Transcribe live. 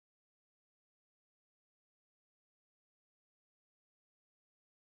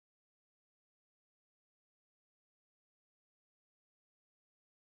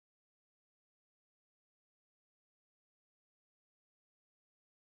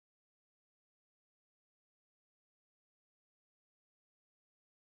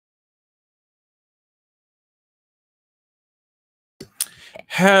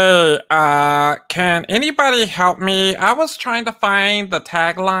Hey, can anybody help me? I was trying to find the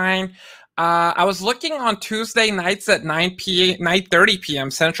tagline. I was looking on Tuesday nights at 9:30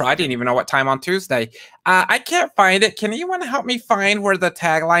 p.m. Central. I didn't even know what time on Tuesday. I can't find it. Can anyone help me find where the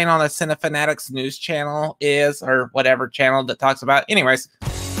tagline on the Cinefanatics news channel is, or whatever channel that talks about? Anyways.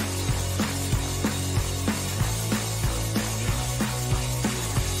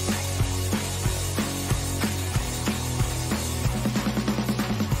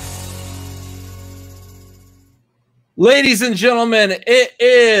 Ladies and gentlemen, it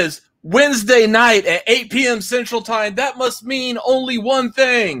is Wednesday night at 8 p.m. Central Time. That must mean only one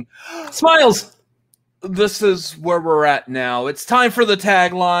thing. Smiles. This is where we're at now. It's time for the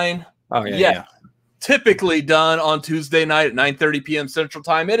tagline. Oh, yeah. Typically done on Tuesday night at 9:30 p.m. Central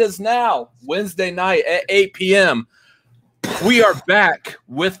Time. It is now Wednesday night at 8 p.m. We are back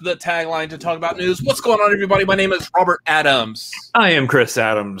with the tagline to talk about news. What's going on, everybody? My name is Robert Adams. I am Chris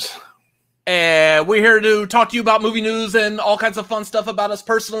Adams. And we're here to talk to you about movie news and all kinds of fun stuff about us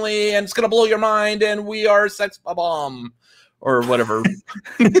personally, and it's going to blow your mind, and we are Sex Bomb, or whatever.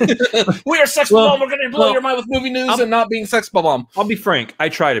 We are Sex Bomb. We're going to blow your mind with movie news and not being Sex Bomb. I'll be frank. I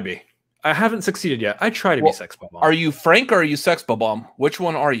try to be. I haven't succeeded yet. I try to be Sex Bomb. Are you Frank or are you Sex Bomb? Which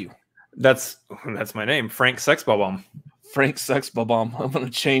one are you? That's my name, Frank Sex Bomb. Frank Sex Bomb. I'm going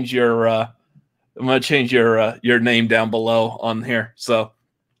to change your name down below on here. So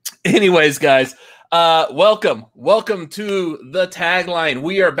anyways, guys, welcome to the tagline.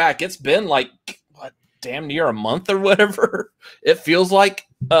 We are back. It's been like damn near a month or whatever it feels like.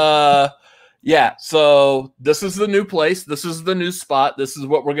 Yeah, so this is the new place. This is the new spot. This is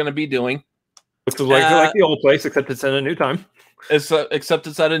what we're going to be doing. It's like the old place, except it's at a new time. Except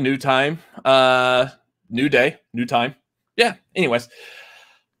it's at a new time. New day, new time. Yeah, anyways.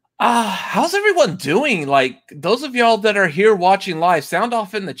 How's everyone doing? Like, those of y'all that are here watching live, sound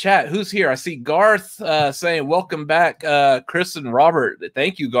off in the chat. Who's here? I see Garth saying, welcome back, Chris and Robert.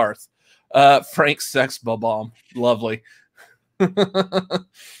 Thank you, Garth. Frank Sex Bomb. Lovely.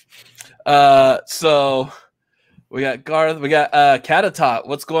 So we got Garth. We got Catotot.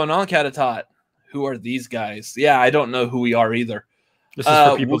 What's going on, Catotot? Who are these guys? Yeah, I don't know who we are either. This is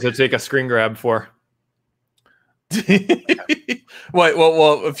for people to take a screen grab for. Wait,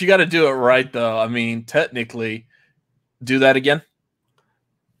 well, if you got to do it right, though, I mean, technically, do that again.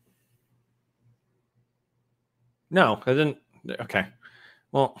 No, I didn't. Okay.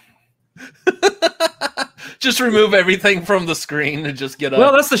 Well, just remove everything from the screen and just get up.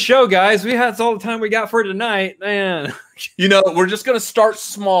 Well, that's the show, guys. That's all the time we got for tonight, man. You know, we're just gonna start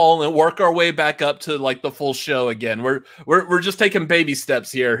small and work our way back up to like the full show again. We're just taking baby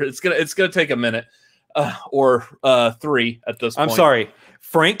steps here. It's gonna take a minute. Or 3 at this point. I'm sorry.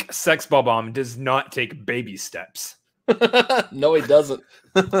 Frank Sex Bomb does not take baby steps. No, he doesn't.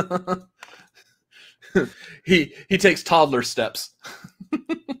 He takes toddler steps.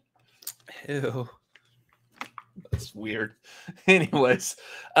 Ew. That's weird. Anyways,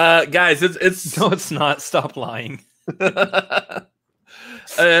 guys, it's no, it's not. Stop lying.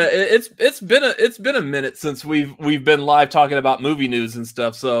 It's been a minute since we've been live talking about movie news and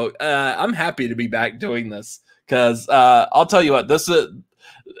stuff. So I'm happy to be back doing this because I'll tell you what, this is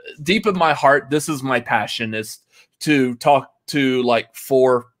deep in my heart. This is my passion, is to talk to like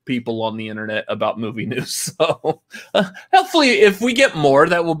 4 people on the internet about movie news. So hopefully, if we get more,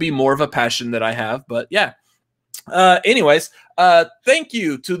 that will be more of a passion that I have. But yeah. Anyways, thank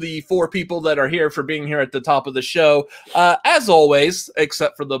you to the 4 people that are here for being here at the top of the show. As always,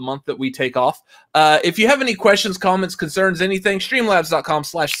 except for the month that we take off. If you have any questions, comments, concerns, anything,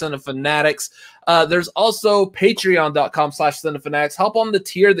 streamlabs.com/cinefanatics. There's also patreon.com/cinefanatics. Hop on the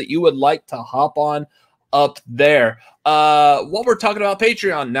tier that you would like to hop on up there. While we're talking about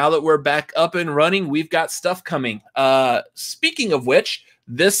Patreon, now that we're back up and running, we've got stuff coming. Speaking of which,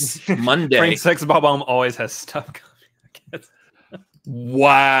 this Monday, Frank Sex Bomb always has stuff coming.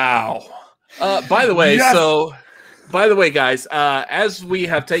 Wow. By the way, yes! Guys, as we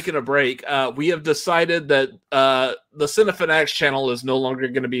have taken a break, we have decided that the Cinefanatics channel is no longer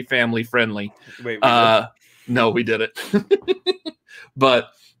going to be family friendly. Wait, no, we did it. But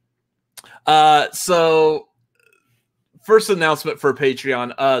so first announcement for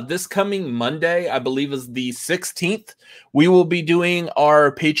Patreon. This coming Monday, I believe is the 16th, we will be doing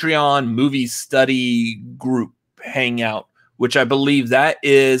our Patreon movie study group hangout, which I believe that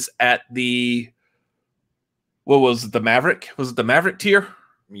is at the, what was it, the Maverick? Was it the Maverick tier?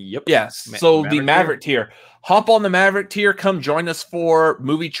 Yep. Yes. So the Maverick tier. Hop on the Maverick tier. Come join us for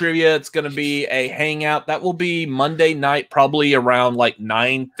movie trivia. It's going to be a hangout. That will be Monday night, probably around like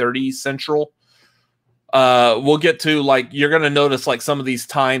 9:30 Central. we'll get to like you're gonna notice like some of these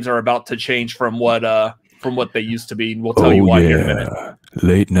times are about to change from what they used to be, and we'll tell you why here in a minute.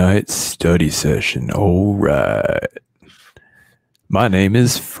 Late night study session. All right. My name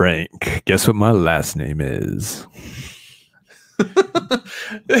is Frank. Guess what my last name is?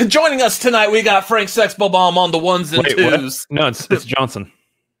 Joining us tonight, we got Frank Sexbomb on the ones and twos. What? No, it's Johnson.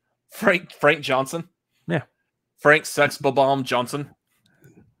 Frank Johnson. Yeah. Frank Sexbomb Johnson.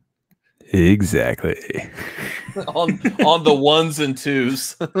 Exactly. on the ones and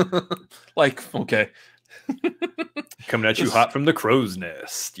twos. Like, okay. Coming at you hot from the crow's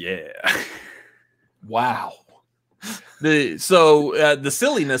nest. Yeah. Wow. The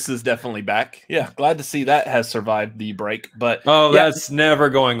silliness is definitely back. Yeah, glad to see that has survived the break. But that's never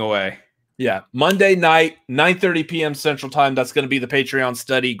going away. Yeah, Monday night, 9:30 p.m. Central Time. That's going to be the Patreon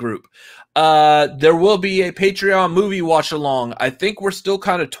study group. There will be a Patreon movie watch along. I think we're still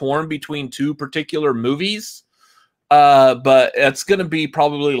kind of torn between two particular movies, but it's going to be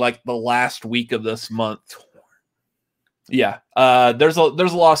probably like the last week of this month. Yeah, there's a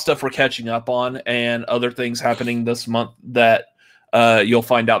lot of stuff we're catching up on, and other things happening this month that you'll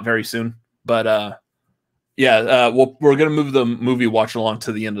find out very soon. But we're gonna move the movie watch along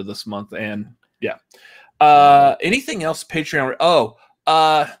to the end of this month, and yeah. Anything else Patreon?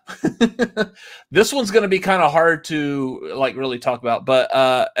 This one's gonna be kind of hard to like really talk about, but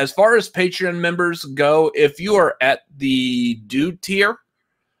as far as Patreon members go, if you are at the dude tier,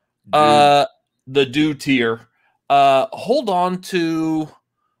 hold on to,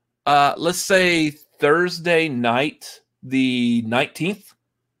 let's say Thursday night, the 19th.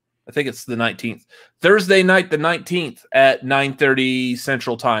 I think it's the 19th. Thursday night, the 19th at 9:30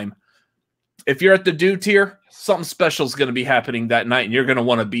 Central Time. If you're at the dude tier, something special is going to be happening that night, and you're going to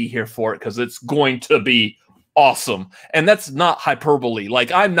want to be here for it because it's going to be awesome. And that's not hyperbole.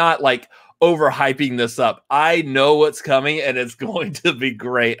 Like, I'm not like overhyping this up. I know what's coming, and it's going to be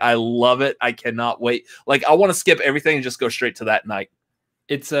great. I love it. I cannot wait. Like, I want to skip everything and just go straight to that night.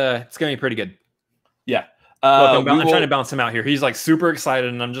 It's going to be pretty good. Yeah. Look, I'm trying to balance him out here. He's like super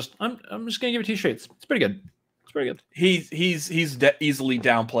excited, and I'm just going to give it 2 straights. It's pretty good. It's pretty good. He's easily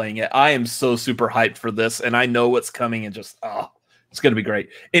downplaying it. I am so super hyped for this, and I know what's coming, and just it's going to be great.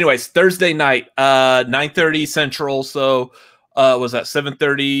 Anyways, Thursday night, 9:30 Central. So was that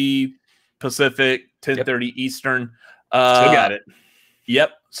 7:30 Pacific, 10:30 Eastern? Still got it.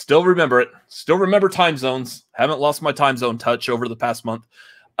 Yep. Still remember it. Still remember time zones. Haven't lost my time zone touch over the past month.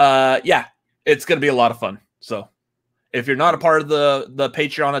 Yeah, it's going to be a lot of fun. So if you're not a part of the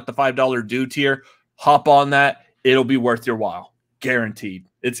Patreon at the $5 due tier, hop on that. It'll be worth your while. Guaranteed.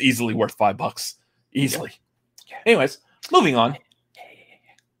 It's easily worth $5. Easily. Yeah. Anyways, moving on.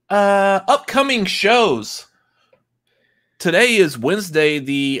 Upcoming shows. Today is Wednesday,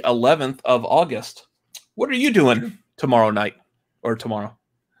 the 11th of August. What are you doing tomorrow night or tomorrow?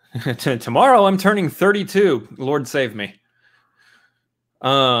 Tomorrow I'm turning 32. Lord save me.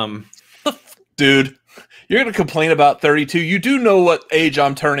 Dude, you're going to complain about 32. You do know what age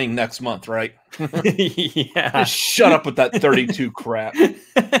I'm turning next month, right? Yeah. Just shut up with that 32 crap.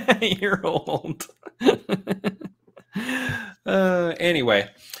 You're old. Anyway.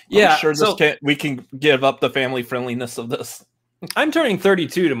 Yeah. I'm sure we can give up the family friendliness of this. I'm turning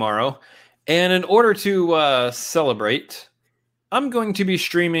 32 tomorrow. And in order to celebrate, I'm going to be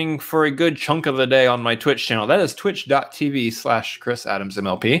streaming for a good chunk of the day on my Twitch channel. That is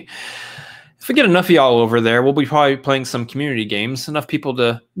twitch.tv/ChrisAdamsMLP. If we get enough of y'all over there, we'll be probably playing some community games. Enough people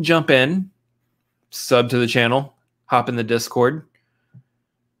to jump in, sub to the channel, hop in the Discord.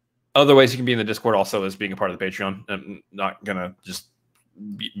 Other ways you can be in the Discord also is being a part of the Patreon. I'm not going to just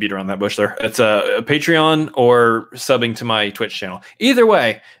beat around that bush there. It's a Patreon or subbing to my Twitch channel. Either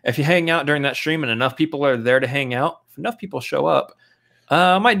way, if you hang out during that stream and enough people are there to hang out, if enough people show up,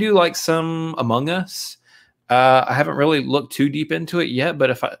 I might do like some Among Us. I haven't really looked too deep into it yet,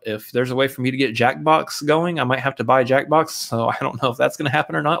 but if there's a way for me to get Jackbox going, I might have to buy Jackbox. So I don't know if that's going to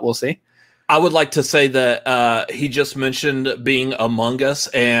happen or not. We'll see. I would like to say that he just mentioned being Among Us,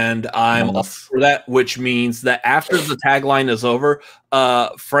 and I'm all for that, which means that after the tagline is over,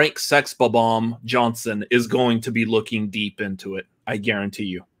 Frank Sexbomb Johnson is going to be looking deep into it. I guarantee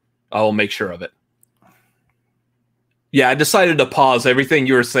you. I will make sure of it. Yeah, I decided to pause everything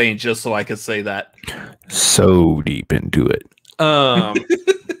you were saying just so I could say that. So deep into it.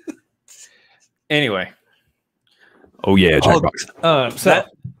 Anyway. Oh yeah, Jackbox.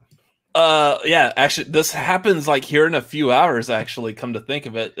 Yeah, actually, this happens like here in a few hours. Actually, come to think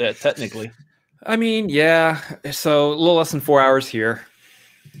of it, technically. I mean, yeah. So a little less than 4 hours here.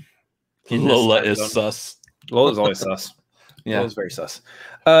 Lola is sus. Lola's always sus. It was very sus.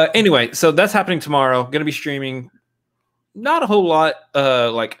 Anyway, so that's happening tomorrow. Going to be streaming. Not a whole lot.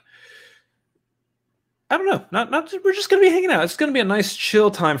 Like, I don't know. Not. We're just going to be hanging out. It's going to be a nice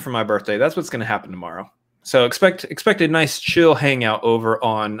chill time for my birthday. That's what's going to happen tomorrow. So expect a nice chill hangout over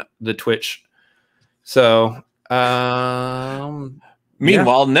on the Twitch. So,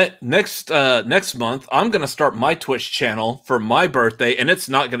 meanwhile, next month, I'm going to start my Twitch channel for my birthday, and it's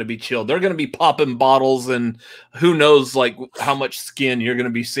not going to be chill. They're going to be popping bottles, and who knows like how much skin you're going to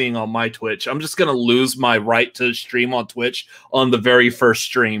be seeing on my Twitch. I'm just going to lose my right to stream on Twitch on the very first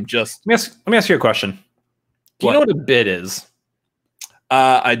stream. Just let me ask you a question. Do you know what a bid is?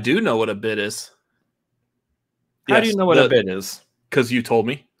 I do know what a bid is. How do you know what a bid is? Because you told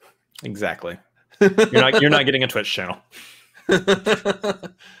me. Exactly. You're not getting a Twitch channel.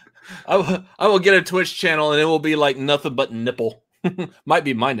 I will get a Twitch channel, and it will be like nothing but nipple. Might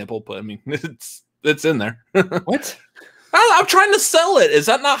be my nipple, but I mean it's in there. What? I'm trying to sell it. Is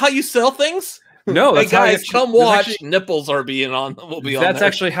that not how you sell things? No, hey guys, come watch. Nipples are being on. Will be on. That's there.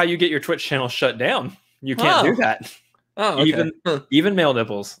 actually how you get your Twitch channel shut down. You can't do that. Oh, okay. Even male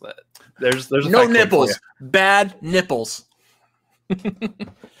nipples. There's no nipples. Bad nipples.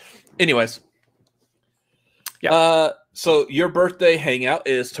 Anyways. Yeah. So your birthday hangout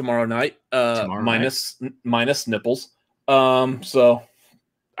is tomorrow night. Minus nipples. So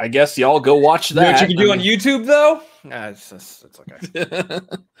I guess y'all go watch that. You know what you can do on YouTube though? Nah, it's okay.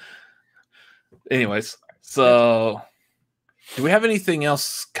 Anyways, so do we have anything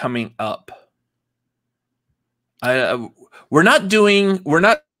else coming up? We're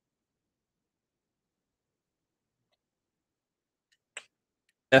not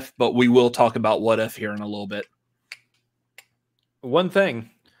F, but we will talk about what if here in a little bit. One thing.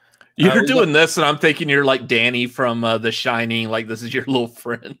 You're doing this, and I'm thinking you're like Danny from The Shining, like this is your little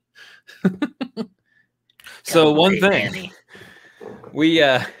friend. So one thing. Danny. We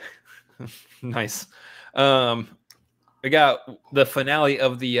nice. We got the finale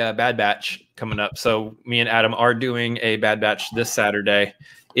of the Bad Batch coming up. So me and Adam are doing a Bad Batch this Saturday.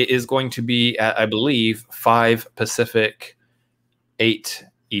 It is going to be at, I believe, 5 Pacific, 8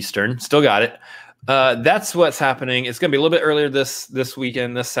 Eastern. Still got it. That's what's happening. It's going to be a little bit earlier this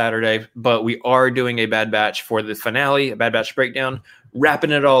weekend, this Saturday, but we are doing a Bad Batch for the finale, a Bad Batch breakdown,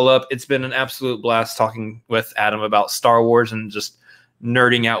 wrapping it all up. It's been an absolute blast talking with Adam about Star Wars and just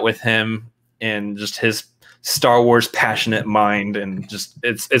nerding out with him and just his Star Wars passionate mind, and just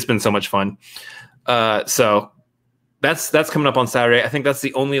it's been so much fun. So that's coming up on Saturday. I think that's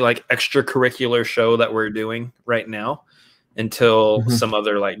the only like extracurricular show that we're doing right now until some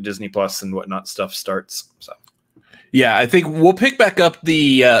other like Disney Plus and whatnot stuff starts. So yeah, I think we'll pick back up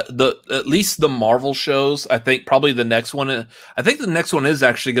the at least the Marvel shows. I think probably the next one. I think the next one is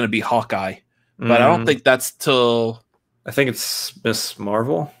actually going to be Hawkeye, but I don't think that's till. I think it's Miss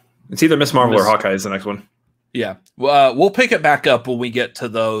Marvel. It's either Miss Marvel or Hawkeye is the next one. Yeah, we'll pick it back up when we get to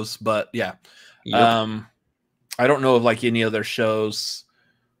those. But yeah, I don't know of like any other shows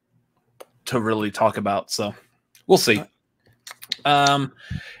to really talk about. So we'll see.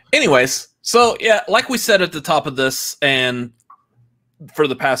 Anyways, so yeah, like we said at the top of this, and for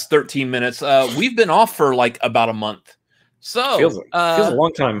the past 13 minutes, we've been off for like about a month. So feels a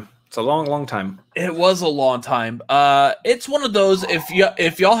long time. It's a long time. It was a long time. It's one of those,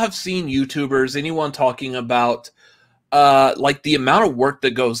 if y'all have seen YouTubers, anyone talking about like the amount of work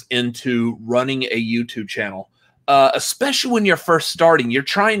that goes into running a YouTube channel, especially when you're first starting, you're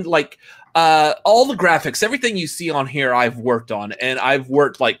trying like all the graphics, everything you see on here, I've worked on, and I've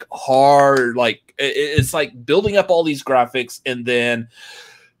worked like hard, like it's like building up all these graphics and then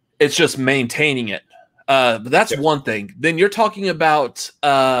it's just maintaining it. But that's one thing. Then you're talking about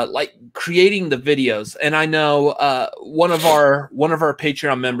like creating the videos, and I know one of our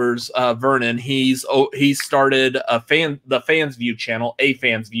Patreon members, Vernon, he started the Fans View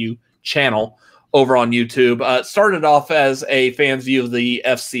channel over on YouTube. Started off as a Fans View of the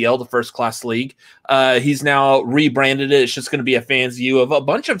FCL, the First Class League. He's now rebranded it. It's just going to be a Fans View of a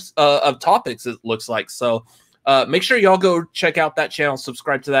bunch of topics, it looks like. So make sure y'all go check out that channel,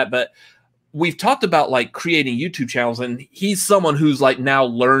 subscribe to that. But we've talked about like creating YouTube channels, and he's someone who's like now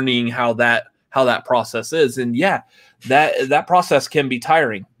learning how that process is. And yeah, that process can be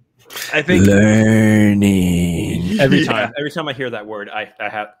tiring. I think learning every time I hear that word, I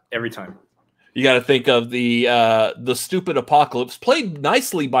have every time. You got to think of the stupid apocalypse, played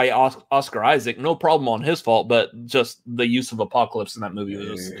nicely by Oscar Isaac. No problem on his fault, but just the use of apocalypse in that movie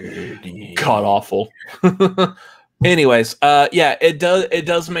was just god awful. Anyways, yeah, it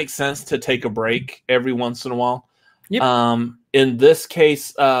does make sense to take a break every once in a while. Yep. In this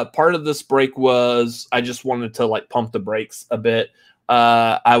case, part of this break was I just wanted to like pump the brakes a bit.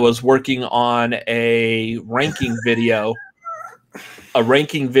 I was working on a ranking video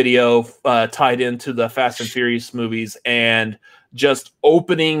tied into the Fast and Furious movies, and just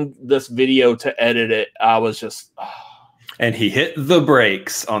opening this video to edit it, I was just... And he hit the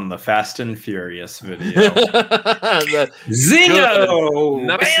brakes on the Fast and Furious video. Zingo!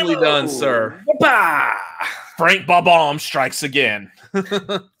 Nicely done, sir. Frank Babom strikes again.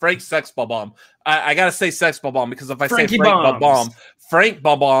 Frank Sex Babom. I gotta say Sex Babom because if I say Frank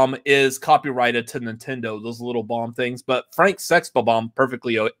Babom is copyrighted to Nintendo, those little bomb things. But Frank Sex Babom,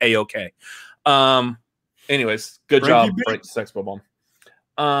 perfectly A-okay. Anyways, good job, Frank Sex Babom.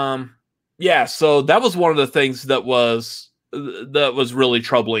 Yeah, so that was one of the things that was really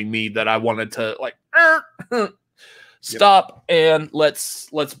troubling me, that I wanted to like stop and let's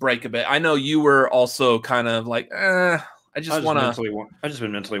break a bit. I know you were also kind of like, I just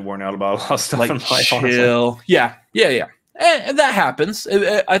been mentally worn out about a lot of stuff. Like, in life, chill. Honestly. Yeah. And that happens.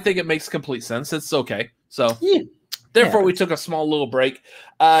 I think it makes complete sense. It's okay. So therefore, we took a small little break.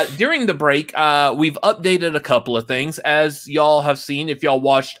 During the break, we've updated a couple of things, as y'all have seen if y'all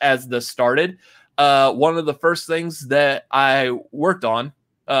watched as this started. One of the first things that I worked on,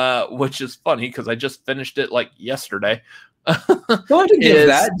 which is funny because I just finished it like yesterday. Don't have to give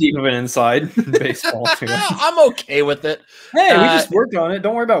that deep of an inside baseball. I'm okay with it. Hey, we just worked on it.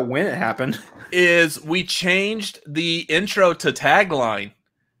 Don't worry about when it happened. We changed the intro to tagline.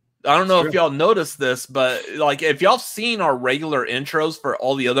 I don't know if y'all noticed this, but like if y'all seen our regular intros for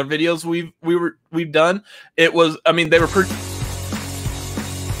all the other videos we've done, it was, I mean, they were pretty.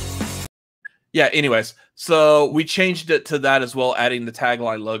 Yeah, anyways, so we changed it to that as well, adding the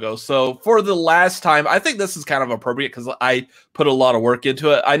tagline logo. So for the last time, I think this is kind of appropriate because I put a lot of work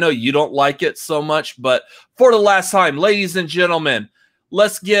into it. I know you don't like it so much, but for the last time, ladies and gentlemen,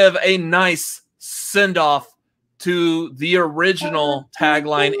 let's give a nice send-off to the original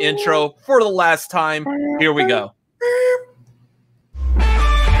tagline intro for the last time. Here we go.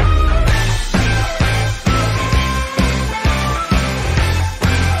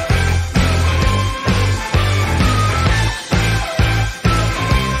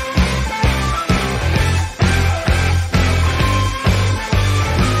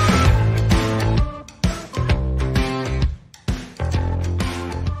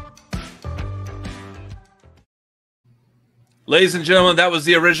 Ladies and gentlemen, that was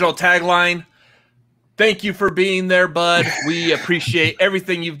the original tagline. Thank you for being there, bud. We appreciate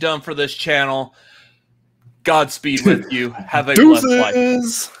everything you've done for this channel. Godspeed with you. Have a blessed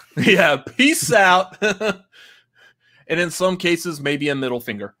life. Yeah, peace out. And in some cases, maybe a middle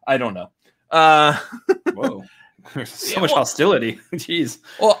finger. I don't know. Whoa. There's so much hostility. Jeez.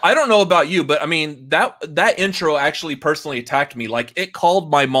 Well, I don't know about you, but I mean, that intro actually personally attacked me. Like, it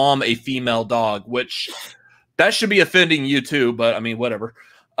called my mom a female dog, which... that should be offending you too, but I mean, whatever.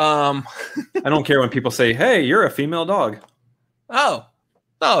 I don't care when people say, "Hey, you're a female dog." Oh,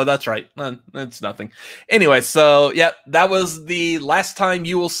 that's right. It's nothing. Anyway, so yeah, that was the last time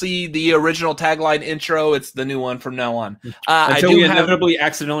you will see the original tagline intro. It's the new one from now on. Until we inevitably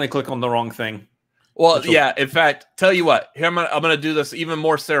accidentally click on the wrong thing. Well, yeah. In fact, tell you what. Here I'm gonna do this even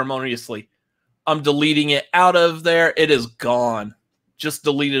more ceremoniously. I'm deleting it out of there. It is gone. Just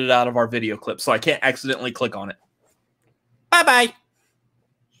deleted it out of our video clip, so I can't accidentally click on it. Bye-bye.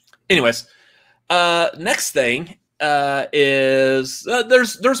 Anyways, next thing is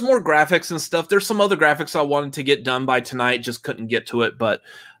there's more graphics and stuff. There's some other graphics I wanted to get done by tonight, just couldn't get to it. But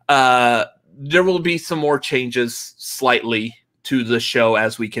there will be some more changes slightly to the show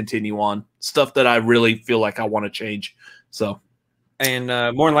as we continue on. Stuff that I really feel like I want to change. So. And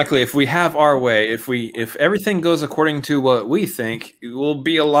more than likely, if we have our way, if everything goes according to what we think, it will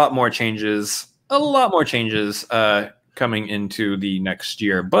be a lot more changes coming into the next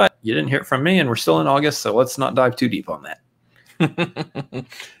year. But you didn't hear it from me, and we're still in August, so let's not dive too deep on that.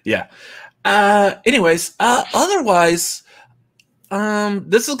 Yeah. Anyways, otherwise,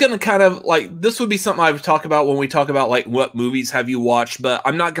 this is going to kind of like, this would be something I would talk about when we talk about like what movies have you watched, but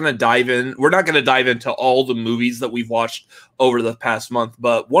I'm not going to dive in. We're not going to dive into all the movies that we've watched over the past month.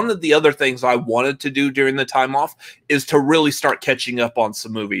 But one of the other things I wanted to do during the time off is to really start catching up on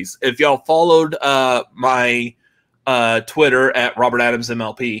some movies. If y'all followed my Twitter at Robert Adams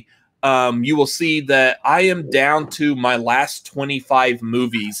MLP, you will see that I am down to my last 25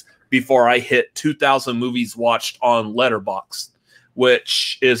 movies before I hit 2,000 movies watched on Letterboxd,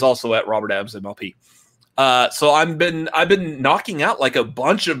 which is also at Robert Adams MLP. So I've been knocking out like a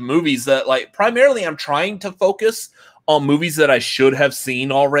bunch of movies that, like, primarily I'm trying to focus on movies that I should have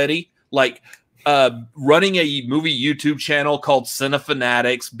seen already. Like, running a movie YouTube channel called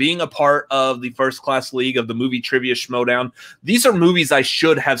Cinefanatics, being a part of the First Class League of the Movie Trivia Schmodown. These are movies I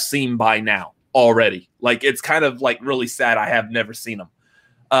should have seen by now already. Like, it's kind of like really sad I have never seen them.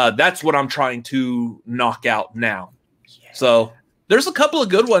 That's what I'm trying to knock out now. Yeah. So there's a couple of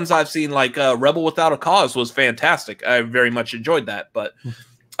good ones I've seen, like Rebel Without a Cause was fantastic. I very much enjoyed that. But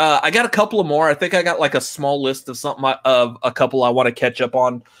I got a couple of more. I think I got like a small list of of a couple I want to catch up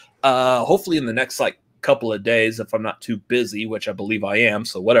on. Hopefully in the next like couple of days, if I'm not too busy, which I believe I am.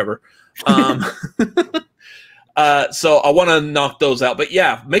 So whatever. So I want to knock those out. But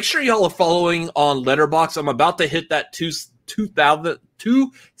yeah, make sure y'all are following on Letterboxd. I'm about to hit that 2,000.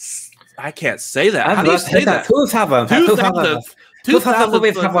 I can't say that. How do you say that? 2,000.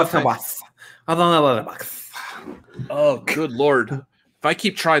 Oh, good Lord. If I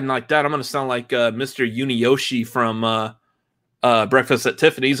keep trying like that, I'm going to sound like Mr. Uniyoshi from Breakfast at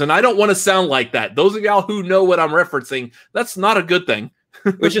Tiffany's, and I don't want to sound like that. Those of y'all who know what I'm referencing, that's not a good thing.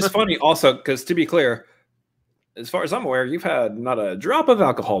 Which is funny also, because to be clear, as far as I'm aware, you've had not a drop of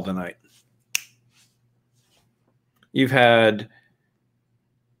alcohol tonight. You've had...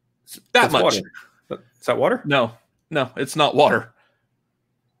 That much. Water. Is that water? No, it's not water.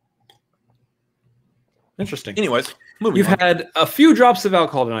 Interesting. Anyways, you've had a few drops of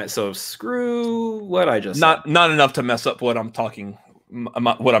alcohol tonight, so screw what I just said. Not enough to mess up what I'm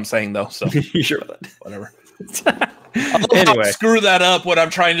saying though. So you sure about that? Whatever. Anyway, screw that up when I'm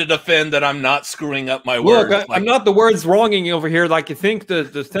trying to defend that I'm not screwing up my words. Look, I'm not the words wronging over here like you think the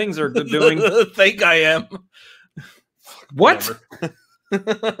things are doing. Think I am. What?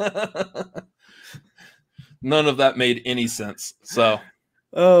 None of that made any sense. So,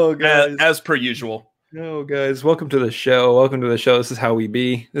 guys, as per usual. No, guys, welcome to the show. Welcome to the show. This is how we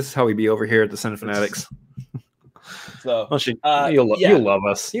be. This is how we be over here at the Cinefanatics. So, you'll love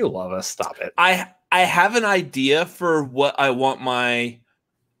us. You love us. Stop it. I have an idea for what I want my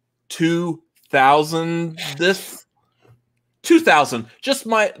 2000 just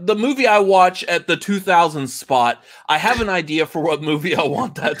the movie I watch at the 2000 spot. I have an idea for what movie I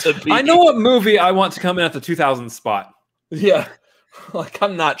want that to be. I know what movie I want to come in at the 2000 spot. Yeah, like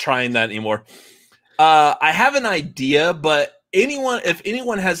I'm not trying that anymore. I have an idea, but if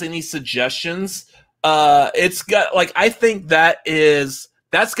anyone has any suggestions, it's got like I think that's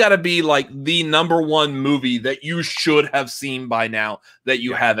got to be like the #1 movie that you should have seen by now that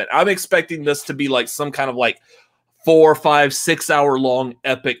you haven't. I'm expecting this to be like some kind of like 4, 5, 6 hour long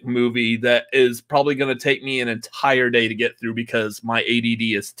epic movie that is probably going to take me an entire day to get through because my ADD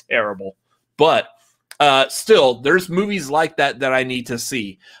is terrible. But still, there's movies like that I need to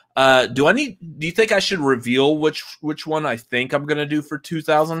see. Do you think I should reveal which one I think I'm going to do for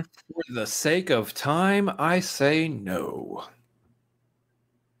 2000? For the sake of time, I say no.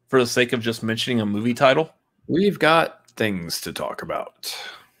 For the sake of just mentioning a movie title? We've got things to talk about.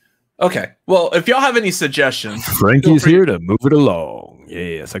 Okay. Well, if y'all have any suggestions, Frankie's here to move it along.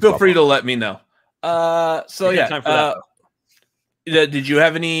 Yes, feel free to let me know. Did you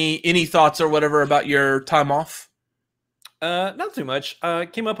have any thoughts or whatever about your time off? Not too much. I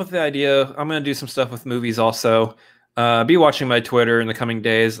came up with the idea. I'm going to do some stuff with movies also. Be watching my Twitter in the coming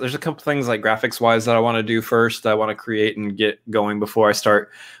days. There's a couple things like graphics-wise that I want to do first. I want to create and get going before I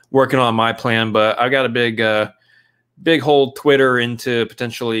start working on my plan. But I got a big whole Twitter into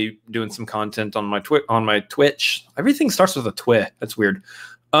potentially doing some content on my Twitch. Everything starts with a twi. That's weird.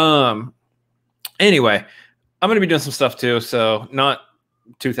 Anyway, I'm going to be doing some stuff too. So not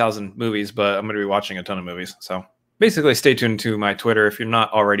 2000 movies, but I'm going to be watching a ton of movies. So basically stay tuned to my Twitter if you're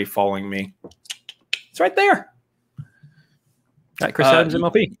not already following me. It's right there. At Chris Adams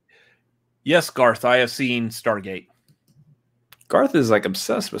MLP. Yes, Garth, I have seen Stargate. Garth is like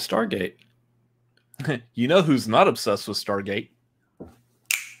obsessed with Stargate. You know who's not obsessed with Stargate?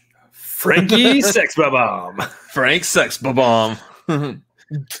 Frankie Sexbomb. Frank Sexbomb.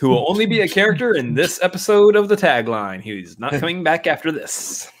 Who will only be a character in this episode of the tagline. He's not coming back after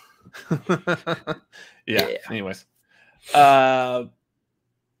this. Yeah. Anyways. Your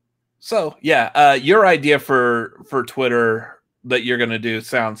idea for Twitter that you're going to do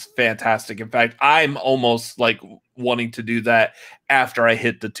sounds fantastic. In fact, I'm almost like wanting to do that after I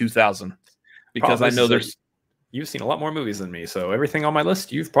hit the 2000 because I know you've seen a lot more movies than me. So everything on my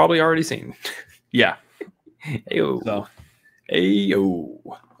list, you've probably already seen. Yeah. Heyo. So,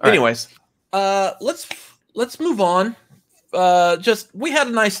 anyways, let's move on. We had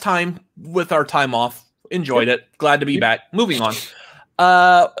a nice time with our time off. Enjoyed it. Glad to be back. Moving on.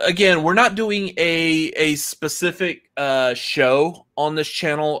 Again, we're not doing a specific show on this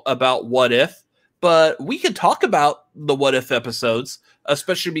channel about What If, but we could talk about the What If episodes.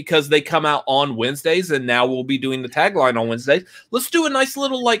 especially because they come out on Wednesdays, and now we'll be doing the tagline on Wednesdays. Let's do a nice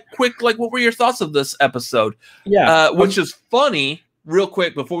little quick what were your thoughts of this episode? Yeah, which is funny. Real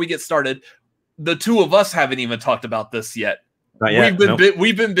quick before we get started, the two of us haven't even talked about this yet. Not yet.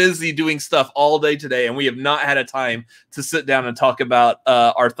 We've been busy doing stuff all day today, and we have not had a time to sit down and talk about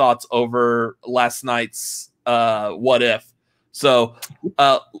our thoughts over last night's What If. So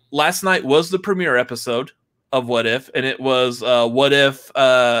last night was the premiere episode of What If, and it was what if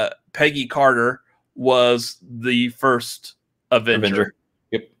Peggy Carter was the first Avenger.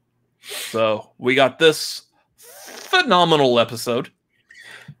 Yep. So we got this phenomenal episode.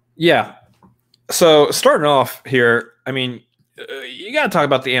 Yeah. So starting off here, I mean, you got to talk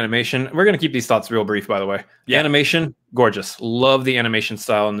about the animation. We're going to keep these thoughts real brief, by the way. The animation, gorgeous. Love the animation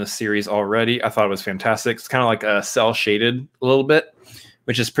style in this series already. I thought it was fantastic. It's kind of like a cell shaded a little bit,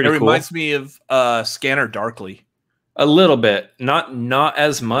 which is pretty cool. It reminds me of Scanner Darkly. A little bit. Not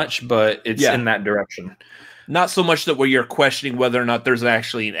as much, but it's in that direction. Not so much that where you're questioning whether or not there's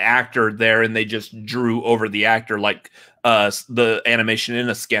actually an actor there and they just drew over the actor like the animation in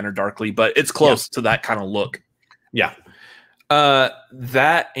a Scanner Darkly, but it's close to that kind of look. Yeah.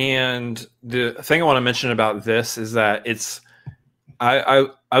 That, and the thing I want to mention about this is that I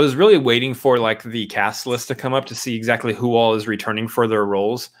was really waiting for like the cast list to come up to see exactly who all is returning for their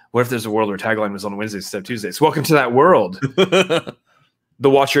roles. What if there's a world where tagline was on Wednesdays instead of Tuesdays? Welcome to that world. The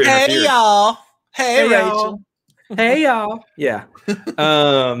Watcher interfered. Hey y'all. Hey Rachel. Y'all. Hey y'all. Yeah.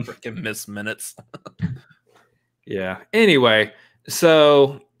 Freaking miss minutes. Yeah. Anyway,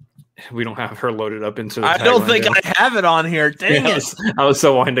 so we don't have her loaded up into the I don't think I have it on here. Dang it. I was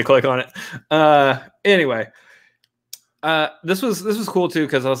so wanting to click on it. Anyway, this was cool too,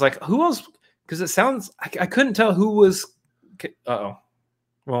 because I was like, who else? Because it sounds I couldn't tell who was.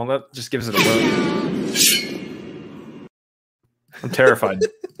 Well, that just gives it a load. I'm terrified.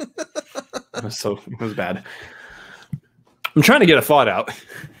 It was bad. I'm trying to get a thought out.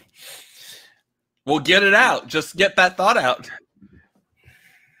 Well, get it out. Just get that thought out.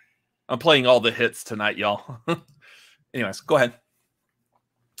 I'm playing all the hits tonight, y'all. Anyways, go ahead.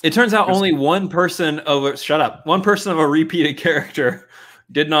 It turns out only one person of a repeated character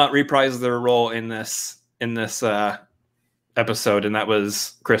did not reprise their role in this episode, and that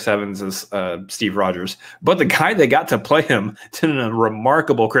was Chris Evans as Steve Rogers. But the guy that got to play him did a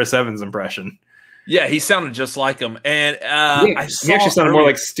remarkable Chris Evans impression. Yeah, he sounded just like him, and he actually sounded more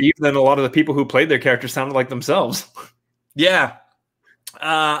like Steve than a lot of the people who played their characters sounded like themselves. Yeah.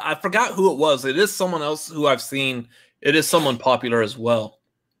 I forgot who it was. It is someone else who I've seen. It is someone popular as well.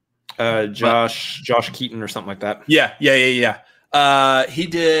 Josh Keaton or something like that. Yeah.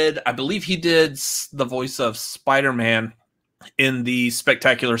 I believe he did the voice of Spider-Man in the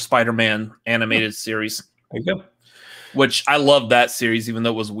Spectacular Spider-Man animated series. There you go. Which I love that series, even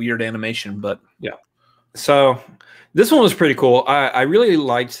though it was weird animation. But yeah. So this one was pretty cool. I really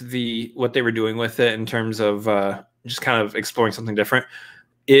liked what they were doing with it in terms of just kind of exploring something different.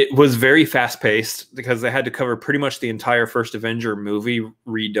 It was very fast-paced because they had to cover pretty much the entire first Avenger movie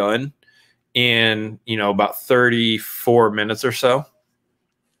redone in, about 34 minutes or so.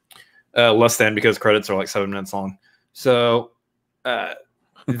 Less than, because credits are like 7 minutes long. So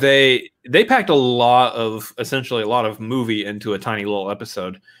they packed essentially a lot of movie into a tiny little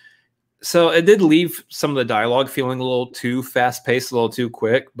episode. So it did leave some of the dialogue feeling a little too fast-paced, a little too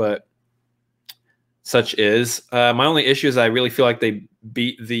quick, but such is. My only issue is I really feel like they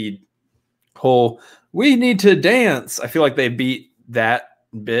beat the whole "we need to dance." I feel like they beat that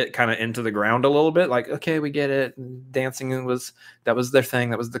bit kind of into the ground a little bit. Like, okay, we get it. Dancing was their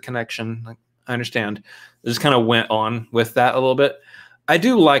thing. That was the connection. Like, I understand. They just kind of went on with that a little bit. I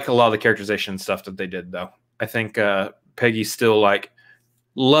do like a lot of the characterization stuff that they did, though. I think Peggy's still like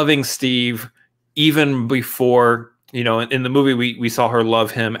loving Steve even before. In the movie, we saw her love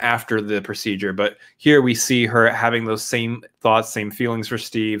him after the procedure, but here we see her having those same thoughts, same feelings for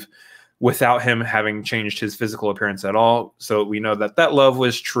Steve without him having changed his physical appearance at all. So we know that love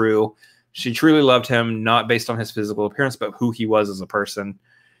was true. She truly loved him, not based on his physical appearance, but who he was as a person.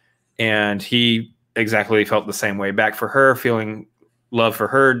 And he exactly felt the same way back for her, feeling love for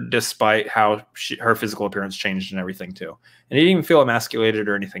her, despite how her physical appearance changed and everything too. And he didn't even feel emasculated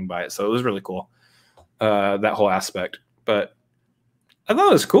or anything by it. So it was really cool. That whole aspect, but I thought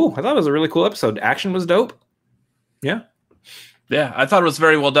it was cool. I thought it was a really cool episode. Action was dope. Yeah, I thought it was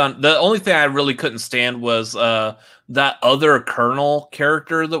very well done. The only thing I really couldn't stand was that other Colonel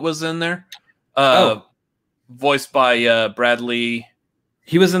character that was in there, voiced by Bradley.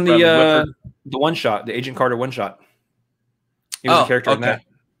 He was in the one shot, the Agent Carter one shot. He was a character in that.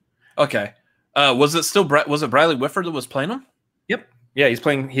 Okay. Was it Bradley Whitford that was playing him? Yep. Yeah, he's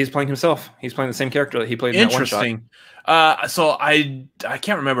playing himself. He's playing the same character that he played in that one shot. Interesting. So I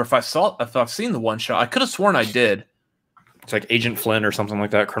can't remember if I've seen the one shot. I could have sworn I did. It's like Agent Flynn or something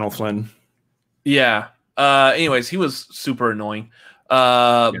like that, Colonel Flynn. Yeah. Anyways, he was super annoying.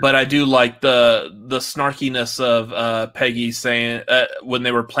 But I do like the snarkiness of Peggy saying when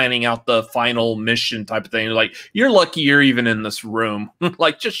they were planning out the final mission type of thing, like, you're lucky you're even in this room.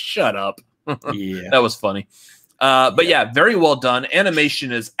 Like, just shut up. Yeah. That was funny. But yeah, very well done.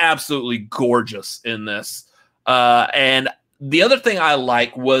 Animation is absolutely gorgeous in this. And the other thing I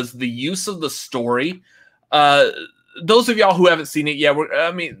like was the use of the story. Those of y'all who haven't seen it yet,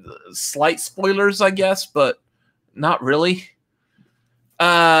 slight spoilers, I guess, but not really.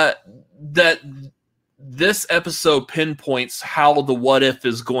 That this episode pinpoints how the what if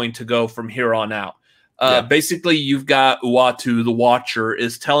is going to go from here on out. Basically, you've got Uatu, the Watcher,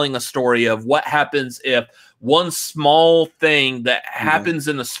 is telling a story of what happens if one small thing that happens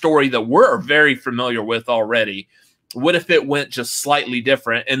in a story that we're very familiar with already, what if it went just slightly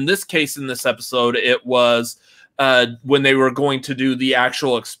different? In this case, in this episode, it was when they were going to do the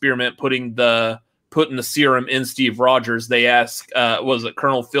actual experiment, putting the serum in Steve Rogers. They ask, was it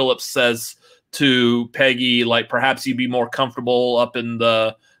Colonel Phillips says to Peggy, like, perhaps you'd be more comfortable up in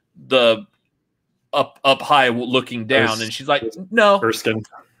the up high looking down, and she's like, no, Erskine.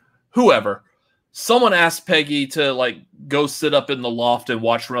 Whoever. Someone asked Peggy to, like, go sit up in the loft and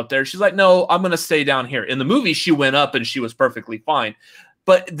watch from up there. She's like, no, I'm going to stay down here. In the movie, she went up and she was perfectly fine.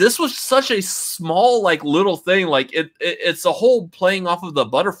 But this was such a small, like, little thing. Like, it's a whole playing off of the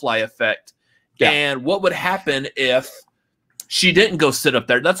butterfly effect. Yeah. And what would happen if she didn't go sit up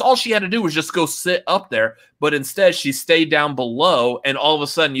there? That's all she had to do was just go sit up there. But instead, she stayed down below. And all of a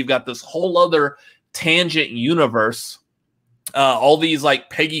sudden, you've got this whole other tangent universe. All these, like,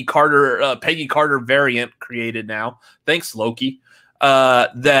 Peggy Carter variant created now. Thanks, Loki.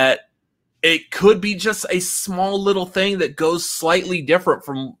 That it could be just a small little thing that goes slightly different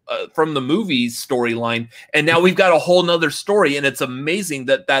from the movie's storyline. And now we've got a whole nother story. And it's amazing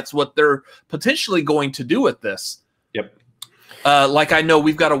that that's what they're potentially going to do with this. Yep. Like, I know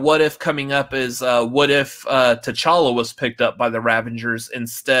we've got a what if coming up is what if T'Challa was picked up by the Ravengers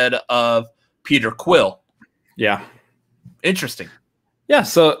instead of Peter Quill. Yeah. Interesting. Yeah,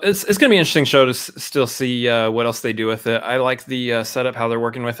 so it's going to be an interesting show to still see what else they do with it. I like the setup, how they're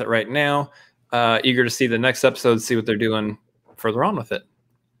working with it right now. Eager to see the next episode, see what they're doing further on with it.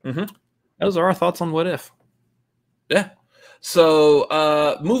 Mm-hmm. Those are our thoughts on What If. Yeah.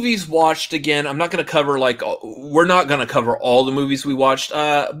 So movies watched again. I'm not going to cover, like, we're not going to cover all the movies we watched.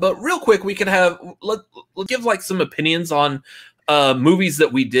 But real quick, we can let's give, like, some opinions on movies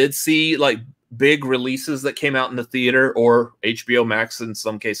that we did see, like big releases that came out in the theater or HBO Max in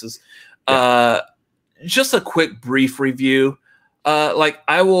some cases. Just a quick brief review.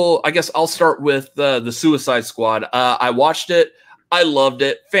 I guess I'll start with the Suicide Squad. I watched it. I loved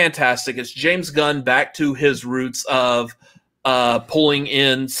it. Fantastic. It's James Gunn back to his roots of pulling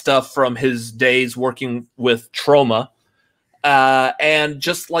in stuff from his days working with Troma. And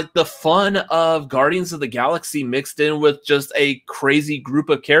just, like, the fun of Guardians of the Galaxy mixed in with just a crazy group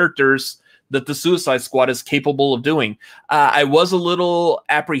of characters that the Suicide Squad is capable of doing. I was a little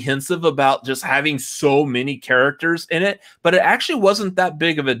apprehensive about just having so many characters in it, but it actually wasn't that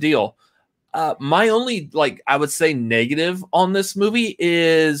big of a deal. My only, like, I would say negative on this movie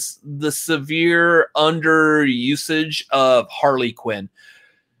is the severe underusage of Harley Quinn.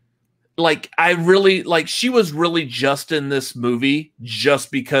 Like, she was really just in this movie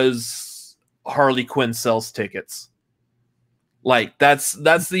just because Harley Quinn sells tickets. Like, that's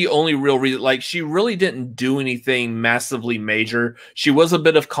the only real reason. Like, she really didn't do anything massively major. She was a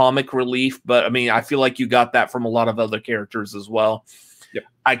bit of comic relief, but I mean, I feel like you got that from a lot of other characters as well. Yep.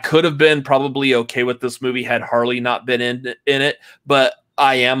 I could have been probably okay with this movie had Harley not been in it, but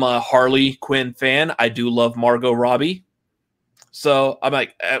I am a Harley Quinn fan. I do love Margot Robbie. So I'm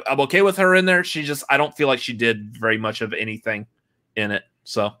like, I'm okay with her in there. I don't feel like she did very much of anything in it.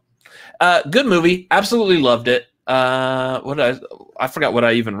 So good movie. Absolutely loved it. I forgot what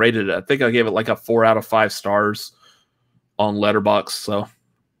I even rated it. I think I gave it like a 4 out of 5 stars on Letterboxd. So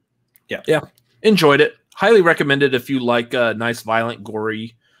yeah, enjoyed it. Highly recommended if you like nice, violent,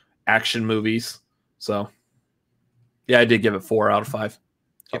 gory action movies. So yeah, I did give it 4 out of 5.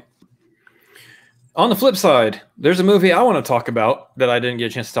 Yep. On the flip side, there's a movie I want to talk about that I didn't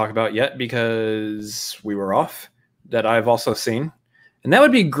get a chance to talk about yet because we were off, that I've also seen, and that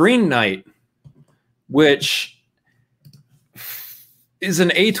would be Green Knight, which is an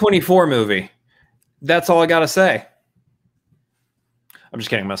A24 movie. That's all I got to say. I'm just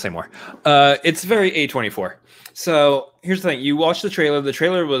kidding. I'm going to say more. It's very A24. So here's the thing. You watch the trailer. The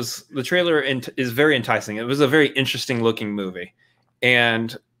trailer is very enticing. It was a very interesting looking movie.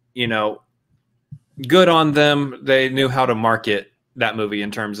 And, you know, good on them. They knew how to market that movie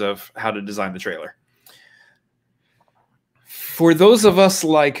in terms of how to design the trailer. For those of us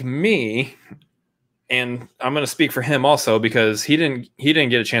like me, and I'm going to speak for him also because he didn't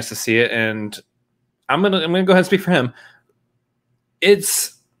get a chance to see it, and I'm going to go ahead and speak for him.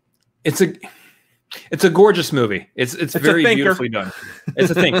 It's a gorgeous movie. It's very beautifully done.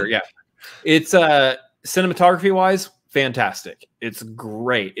 It's a thinker, yeah. It's cinematography wise, fantastic. It's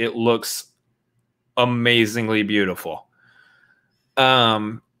great. It looks amazingly beautiful.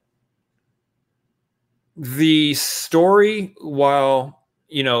 The story, while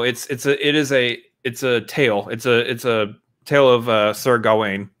you know, it's a tale. It's a tale of Sir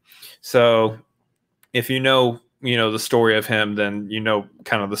Gawain. So if you know the story of him, then you know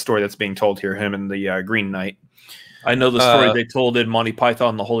kind of the story that's being told here, him and the Green Knight. I know the story they told in Monty Python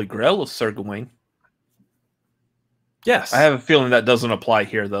and the Holy Grail of Sir Gawain. Yes. I have a feeling that doesn't apply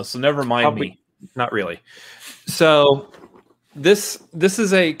here, though, so never mind me. Not really. So this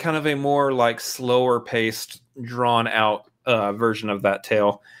is a kind of a more like slower paced, drawn out version of that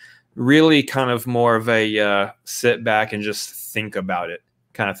tale. Really kind of more of a sit back and just think about it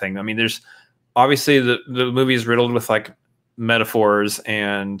kind of thing. I mean, there's obviously the movie is riddled with like metaphors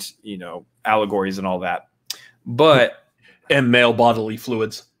and, you know, allegories and all that. But and male bodily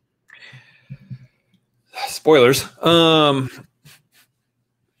fluids. Spoilers.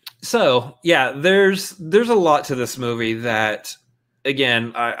 So yeah, there's a lot to this movie that,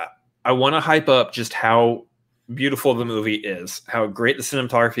 again, I want to hype up just how beautiful the movie is, how great the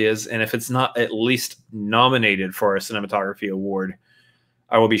cinematography is, and if it's not at least nominated for a cinematography award,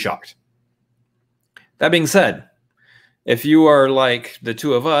 I will be shocked. That being said, if you are like the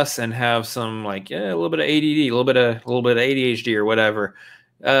two of us and have some like a little bit of ADD, a little bit of ADHD or whatever,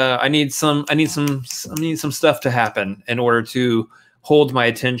 I need some stuff to happen in order to hold my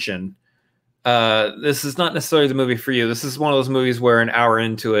attention. This is not necessarily the movie for you. This is one of those movies where an hour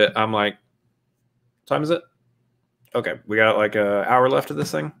into it, I'm like, what time is it? Okay, we got like an hour left of this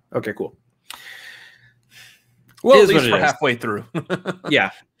thing. Okay, cool. Well, at least we're halfway through.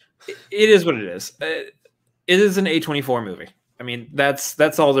 Yeah, it is what it is. It is an A24 movie. I mean,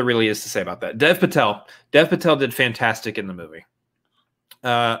 that's all there really is to say about that. Dev Patel did fantastic in the movie.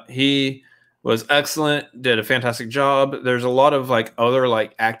 He was excellent, did a fantastic job. There's a lot of like other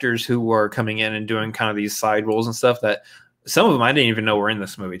like actors who were coming in and doing kind of these side roles and stuff that some of them I didn't even know were in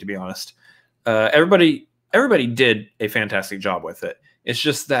this movie, to be honest. Everybody did a fantastic job with it. It's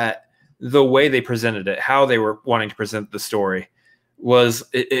just that the way they presented it, how they were wanting to present the story, was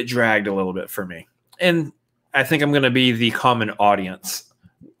it dragged a little bit for me. And I think I'm going to be the common audience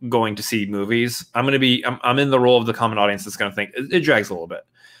going to see movies. I'm in the role of the common audience that's going to think it drags a little bit.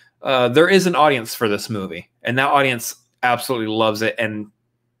 There is an audience for this movie, and that audience absolutely loves it, and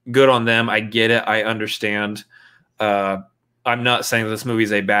good on them. I get it. I understand. I'm not saying that this movie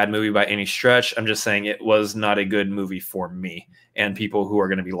is a bad movie by any stretch. I'm just saying it was not a good movie for me and people who are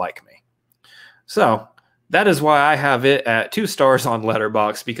going to be like me. So that is why I have it at 2 stars on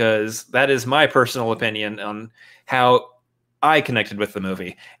Letterboxd, because that is my personal opinion on how I connected with the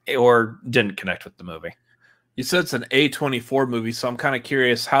movie or didn't connect with the movie. You said it's an A24 movie, so I'm kind of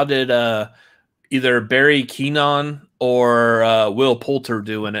curious. How did either Barry Keoghan or Will Poulter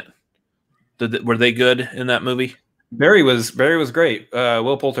do in it? Were they good in that movie? Barry was great.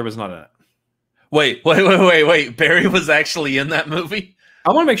 Will Poulter was not in it. Wait. Barry was actually in that movie?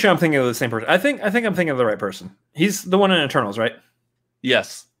 I want to make sure I'm thinking of the same person. I think I'm thinking of the right person. He's the one in Eternals, right?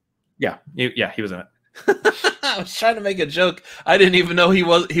 Yes. Yeah, he was in it. I was trying to make a joke. I didn't even know he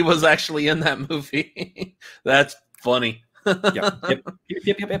was actually in that movie. That's funny. Yep.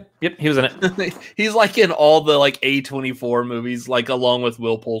 He was in it. He's like in all the like A24 movies, like along with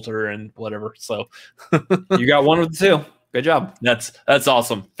Will Poulter and whatever. So you got one of the two. Good job. That's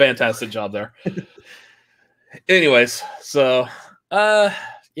awesome. Fantastic job there. Anyways, so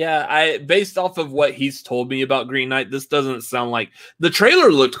yeah, based off of what he's told me about Green Knight, this doesn't sound like the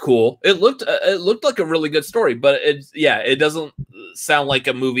trailer looked cool. It looked like a really good story, but it doesn't sound like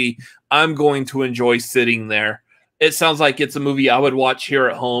a movie I'm going to enjoy sitting there. It sounds like it's a movie I would watch here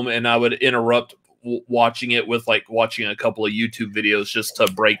at home, and I would interrupt watching it with like watching a couple of YouTube videos just to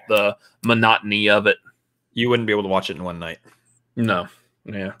break the monotony of it. You wouldn't be able to watch it in one night. No.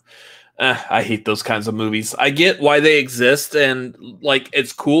 Yeah. I hate those kinds of movies. I get why they exist, and like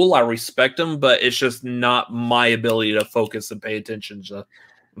it's cool. I respect them, but it's just not my ability to focus and pay attention to.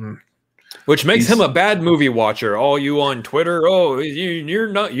 Which makes him a bad movie watcher. All you on Twitter, oh,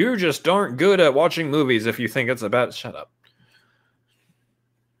 you just aren't good at watching movies if you think it's a bad. Shut up.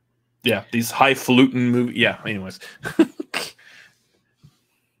 Yeah, these highfalutin movies. Yeah, anyways.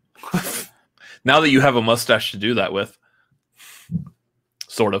 Now that you have a mustache to do that with.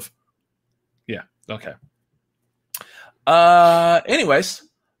 Sort of. Yeah, okay. Anyways,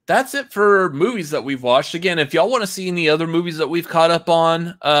 that's it for movies that we've watched. Again, if y'all want to see any other movies that we've caught up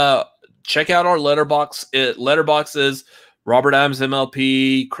on, check out our Letterboxd. Letterboxd is Robert Adams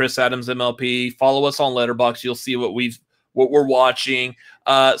MLP, Chris Adams MLP. Follow us on Letterboxd. You'll see what we're watching.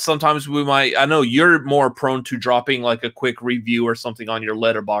 Sometimes we might. I know you're more prone to dropping like a quick review or something on your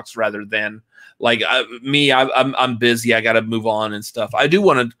Letterboxd rather than like me. I'm busy. I got to move on and stuff. I do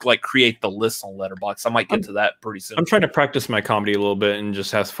want to like create the list on Letterboxd. I might get to that pretty soon. I'm trying to practice my comedy a little bit and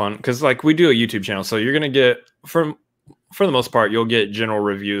just have fun because like we do a YouTube channel, so you're gonna get for the most part, you'll get general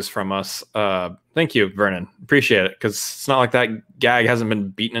reviews from us. Thank you, Vernon. Appreciate it, because it's not like that gag hasn't been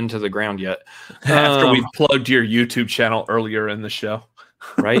beaten into the ground yet. After we've plugged your YouTube channel earlier in the show.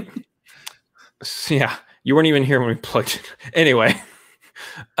 Right? Yeah. You weren't even here when we plugged it. Anyway.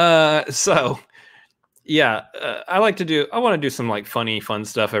 So, yeah. I want to do some like fun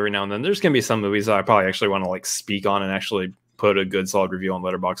stuff every now and then. There's going to be some movies that I probably actually want to like speak on and actually put a good solid review on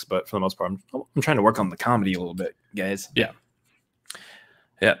Letterboxd, but for the most part, I'm trying to work on the comedy a little bit, guys. Yeah.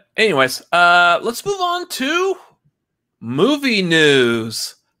 Anyways, let's move on to movie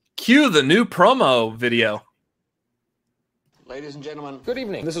news. Cue the new promo video. Ladies and gentlemen, good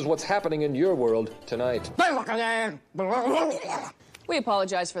evening. This is what's happening in your world tonight. We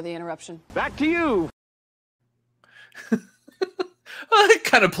apologize for the interruption. Back to you. It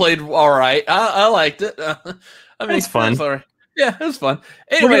kind of played all right. I liked it. I mean, it's fun. Sorry. Yeah, it was fun.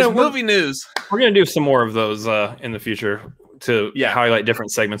 Anyways, movie news. We're gonna do some more of those in the future to highlight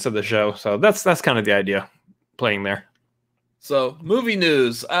different segments of the show. So that's kind of the idea, playing there. So movie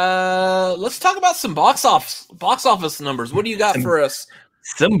news. Let's talk about some box office numbers. What do you got for us?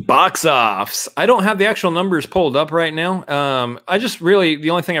 Some box offs. I don't have the actual numbers pulled up right now. The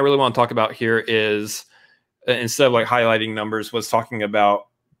only thing I really want to talk about here is instead of like highlighting numbers, was talking about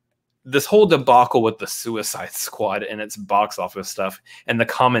this whole debacle with the Suicide Squad and its box office stuff and the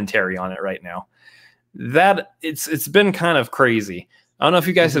commentary on it right now. That it's been kind of crazy. I don't know if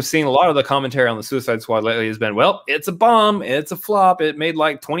you guys have seen a lot of the commentary on the Suicide Squad lately has been, well, it's a bomb, it's a flop, it made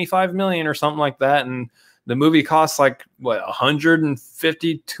like 25 million or something like that, and the movie costs like what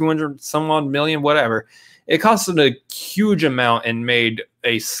 150, 200 some odd million, whatever. It costed a huge amount and made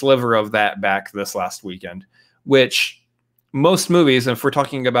a sliver of that back this last weekend, which most movies, if we're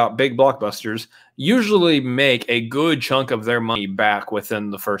talking about big blockbusters, usually make a good chunk of their money back within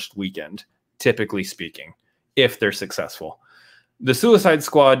the first weekend, typically speaking, if they're successful. The Suicide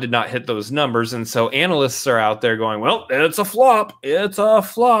Squad did not hit those numbers, and so analysts are out there going, well, it's a flop. It's a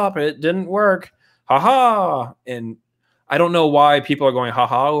flop. It didn't work. Ha-ha. And I don't know why people are going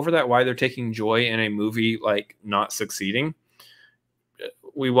ha-ha over that, why they're taking joy in a movie like not succeeding.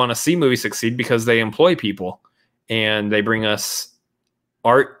 We want to see movies succeed because they employ people. And they bring us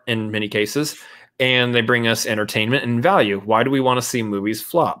art in many cases, and they bring us entertainment and value. Why do we want to see movies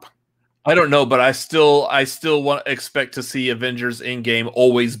flop? I don't know, but I still expect to see Avengers Endgame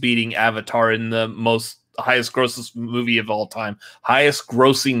always beating Avatar in the highest grossing movie of all time. Highest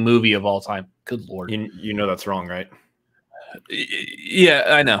grossing movie of all time. Good Lord. You know that's wrong, right? Yeah,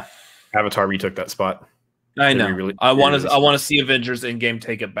 I know. Avatar retook that spot. I know. I want to see Avengers Endgame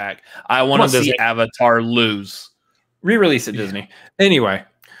take it back. I want to see Avatar lose. Re-release it, Disney. Anyway,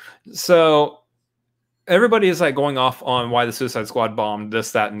 so everybody is like going off on why the Suicide Squad bombed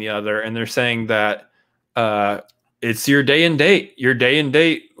this, that, and the other, and they're saying that it's your day and date. Your day and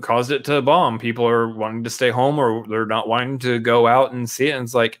date caused it to bomb. People are wanting to stay home, or they're not wanting to go out and see it. And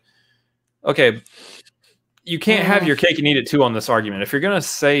it's like, okay, you can't have your cake and eat it too on this argument. If you're going to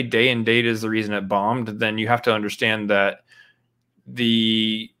say day and date is the reason it bombed, then you have to understand that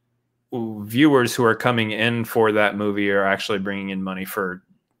the viewers who are coming in for that movie are actually bringing in money for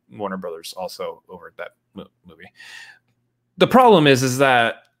Warner Brothers also over at that movie. The problem is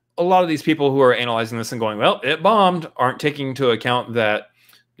that a lot of these people who are analyzing this and going, well, it bombed, aren't taking into account that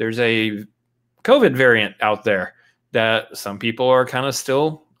there's a COVID variant out there that some people are kind of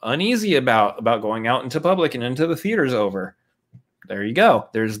still uneasy about going out into public and into the theaters over. There you go.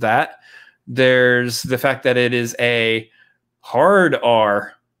 There's that. There's the fact that it is a hard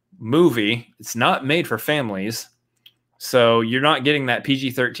R movie. It's not made for families. So you're not getting that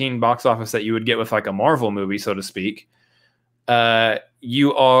PG-13 box office that you would get with like a Marvel movie, so to speak.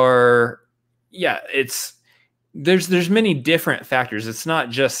 there's many different factors. It's not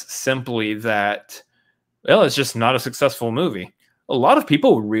just simply that, well, it's just not a successful movie. A lot of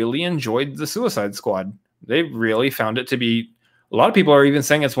people really enjoyed The Suicide Squad. They really found it to be, a lot of people are even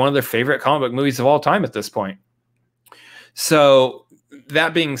saying it's one of their favorite comic book movies of all time at this point. So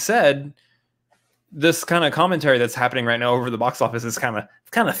that being said, this kind of commentary that's happening right now over the box office is kind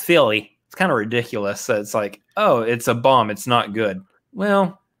of silly. It's kind of ridiculous. It's like, oh, it's a bomb. It's not good.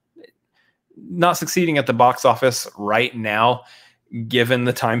 Well, not succeeding at the box office right now, given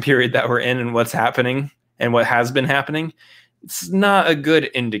the time period that we're in and what's happening and what has been happening, it's not a good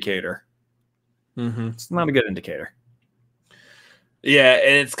indicator. It's not a good indicator. Yeah,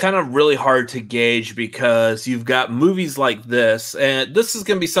 and it's kind of really hard to gauge because you've got movies like this, and this is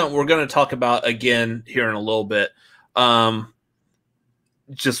going to be something we're going to talk about again here in a little bit,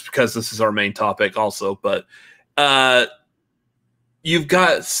 just because this is our main topic also, but you've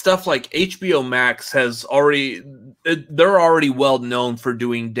got stuff like HBO Max they're already well known for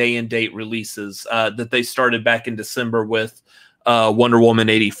doing day-and-date releases that they started back in December with Wonder Woman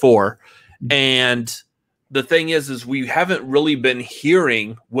 84. And the thing is we haven't really been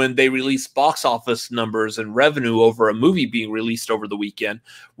hearing when they release box office numbers and revenue over a movie being released over the weekend.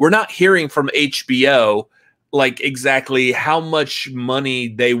 We're not hearing from HBO like exactly how much money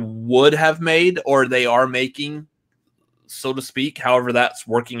they would have made or they are making, so to speak, however that's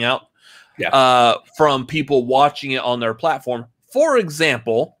working out, from people watching it on their platform. For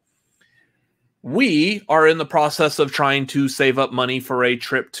example, we are in the process of trying to save up money for a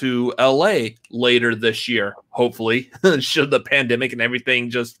trip to LA later this year, hopefully, should the pandemic and everything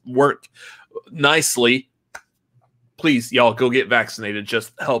just work nicely. Please, y'all, go get vaccinated.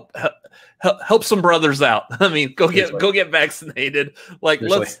 Just help some brothers out. I mean, go get vaccinated. Like,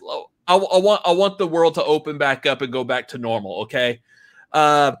 I want the world to open back up and go back to normal. Okay.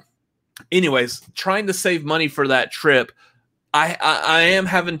 Anyways, trying to save money for that trip. I am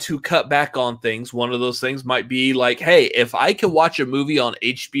having to cut back on things. One of those things might be like, hey, if I can watch a movie on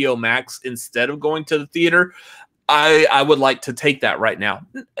HBO Max instead of going to the theater, I would like to take that right now.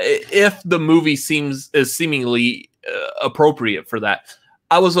 If the movie is seemingly appropriate for that,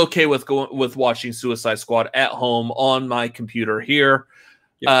 I was okay with watching Suicide Squad at home on my computer here.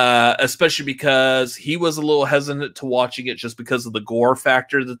 Especially because he was a little hesitant to watching it just because of the gore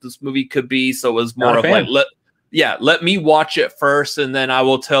factor that this movie could be. So it was more of like, let me watch it first, and then I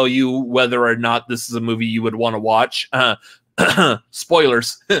will tell you whether or not this is a movie you would want to watch.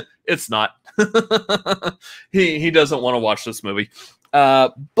 Spoilers, it's not. He doesn't want to watch this movie.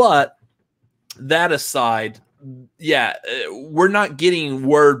 But that aside, we're not getting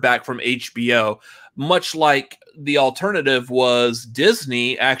word back from HBO, much like the alternative was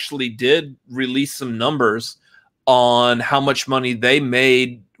Disney actually did release some numbers on how much money they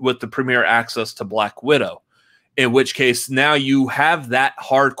made with the premiere access to Black Widow, in which case now you have that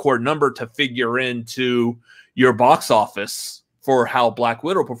hardcore number to figure into your box office for how Black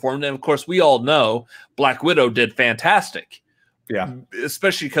Widow performed. And of course, we all know Black Widow did fantastic. Yeah.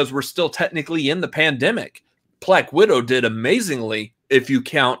 Especially because we're still technically in the pandemic. Black Widow did amazingly if you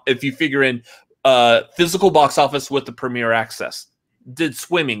figure in physical box office with the premiere access. Did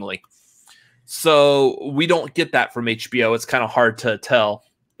swimmingly. So we don't get that from HBO. It's kind of hard to tell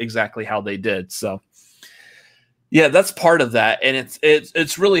exactly how they did. So yeah, that's part of that. And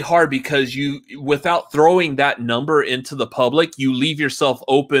it's really hard because without throwing that number into the public, you leave yourself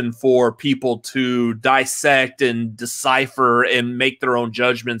open for people to dissect and decipher and make their own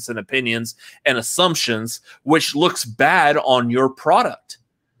judgments and opinions and assumptions, which looks bad on your product.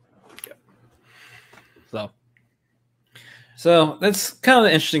 So that's kind of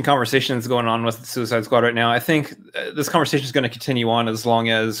the interesting conversation that's going on with Suicide Squad right now. I think this conversation is going to continue on as long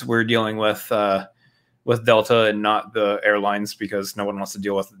as we're dealing with Delta and not the airlines, because no one wants to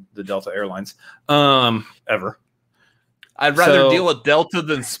deal with the Delta Airlines ever. I'd rather deal with Delta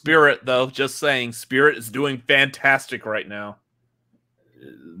than Spirit, though. Just saying, Spirit is doing fantastic right now.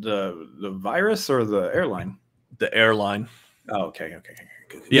 The virus or the airline? The airline. Oh, okay.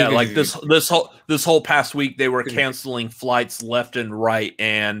 Yeah, like this whole past week they were canceling flights left and right,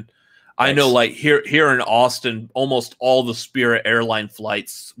 and I know like here in Austin, almost all the Spirit airline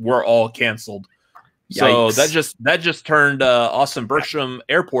flights were all canceled. Yikes. So that just turned Austin Bergstrom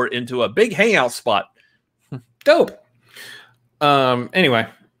Airport into a big hangout spot. Dope. Anyway,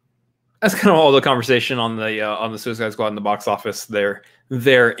 that's kind of all the conversation on the Suicide Squad in the box office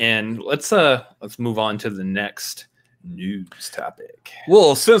therein. Let's move on to the next news topic.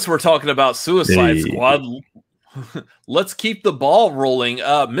 Well, since we're talking about Suicide Squad, let's keep the ball rolling.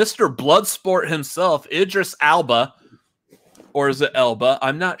 Mr. Bloodsport himself, Idris Elba, or is it Elba?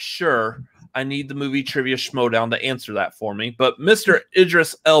 I'm not sure. I need the movie trivia schmodown to answer that for me. But Mr.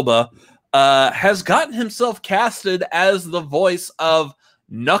 Idris Elba has gotten himself casted as the voice of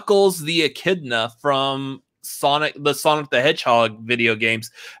Knuckles the Echidna from Sonic the Hedgehog video games.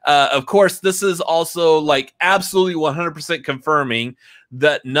 Of course, this is also like absolutely 100% confirming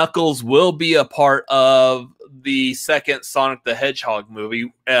that Knuckles will be a part of the second Sonic the Hedgehog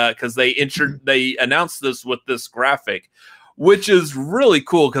movie, because they announced this with this graphic, which is really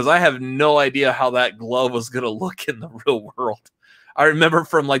cool because I have no idea how that glove was going to look in the real world. I remember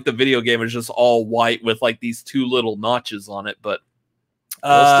from like the video game, it's just all white with like these two little notches on it. But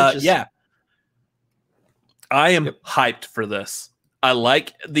yeah, I am hyped for this. I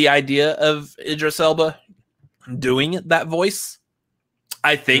like the idea of Idris Elba doing that voice.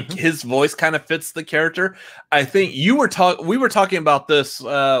 I think his voice kind of fits the character. I think we were talking about this.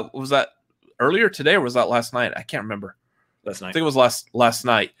 Was that earlier today or was that last night? I can't remember. Last night. I think it was last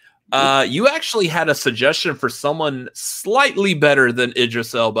night. You actually had a suggestion for someone slightly better than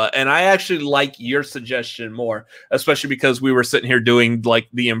Idris Elba, and I actually like your suggestion more, especially because we were sitting here doing like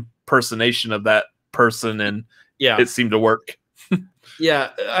the impersonation of that person, and it seemed to work.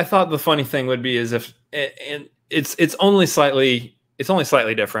 Yeah, I thought the funny thing would be is if and it's only slightly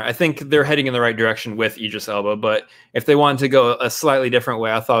different. I think they're heading in the right direction with Idris Elba, but if they wanted to go a slightly different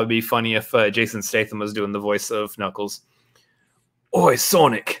way, I thought it would be funny if Jason Statham was doing the voice of Knuckles. Oi,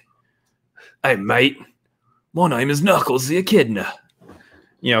 Sonic. Hey, mate. My name is Knuckles the Echidna.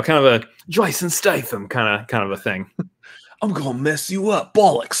 You know, kind of a Jason Statham kind of a thing. I'm going to mess you up,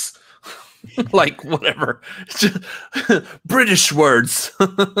 bollocks. Like, whatever. British words.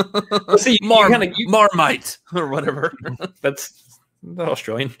 See, Marmite or whatever. That's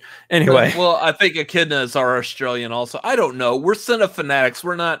Australian. Anyway. Well, I think echidnas are Australian also. I don't know. We're cinefanatics.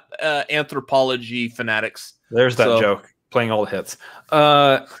 We're not anthropology fanatics. There's that joke. Playing all the hits.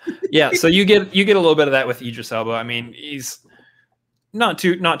 Yeah, so you get a little bit of that with Idris Elba. I mean, he's not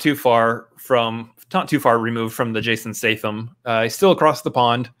too far removed from the Jason Statham. He's still across the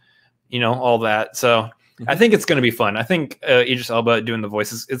pond, you know, all that. So I think it's going to be fun. I think Idris Elba doing the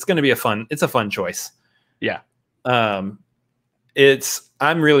voices, it's going to be a fun choice. Yeah. I actually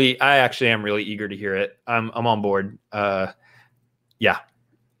am really eager to hear it. I'm on board. Yeah.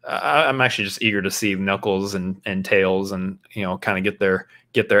 I'm actually just eager to see Knuckles and Tails and, you know, kind of get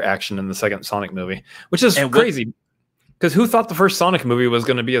their action in the second Sonic movie, which is crazy because who thought the first Sonic movie was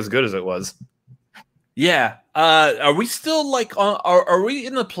going to be as good as it was? Yeah. Are we still like are we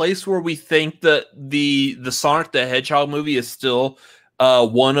in the place where we think that the Sonic the Hedgehog movie is still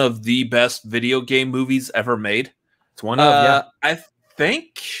one of the best video game movies ever made? It's one of I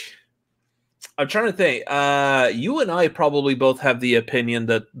think. I'm trying to think. You and I probably both have the opinion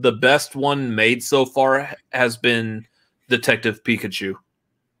that the best one made so far has been Detective Pikachu.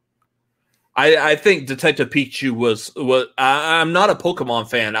 I think Detective Pikachu was. I'm not a Pokemon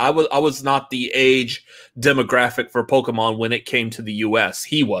fan. I was not the age demographic for Pokemon when it came to the US.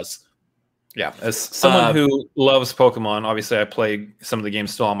 He was. Yeah, as someone who loves Pokemon, obviously I play some of the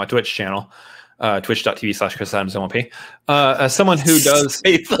games still on my Twitch channel. Twitch.tv/ChrisAdamsMLP. As someone who does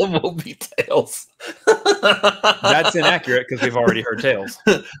them will be Tails. That's inaccurate because we've already heard Tails.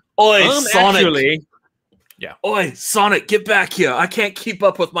 Oi, Sonic! Actually, yeah. Oi, Sonic, get back here! I can't keep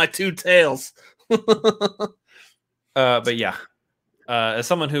up with my two tails. But yeah, as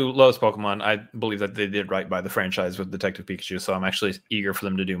someone who loves Pokemon, I believe that they did right by the franchise with Detective Pikachu. So I'm actually eager for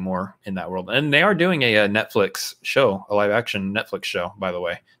them to do more in that world. And they are doing a Netflix show, a live action Netflix show, by the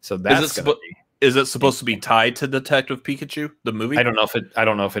way. So that's going to be. Is it supposed to be tied to Detective Pikachu, the movie? I don't know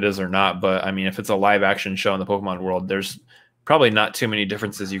if it is or not, but I mean, if it's a live action show in the Pokemon world, there's probably not too many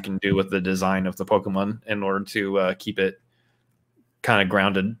differences you can do with the design of the Pokemon in order to keep it kind of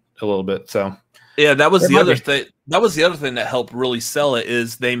grounded a little bit. So yeah, that was the other thing. That was the other thing that helped really sell it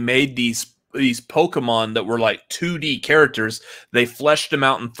is they made these Pokemon that were like 2D characters. They fleshed them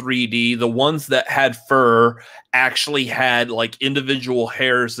out in 3D. The ones that had fur actually had like individual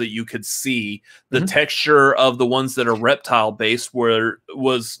hairs that you could see. The texture of the ones that are reptile based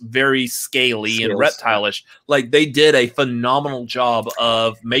was very scaly and reptile-ish. Like they did a phenomenal job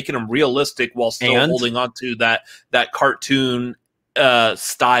of making them realistic while still holding on to that cartoon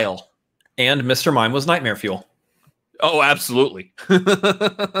style. And Mr. Mime was nightmare fuel. Oh, absolutely.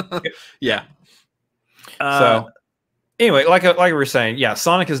 Yeah. So anyway, like we were saying, yeah,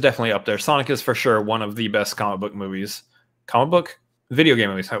 Sonic is definitely up there. Sonic is for sure one of the best video game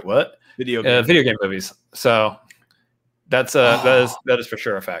movies. What? Video game movies. So that is for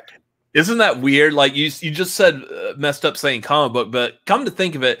sure a fact. Isn't that weird? Like you just said, messed up saying comic book, but come to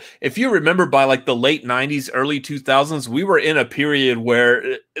think of it, if you remember by like the late 90s, early 2000s, we were in a period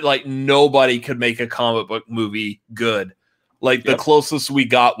where like nobody could make a comic book movie good. Like the closest we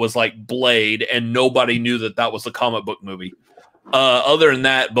got was like Blade, and nobody knew that was a comic book movie. Other than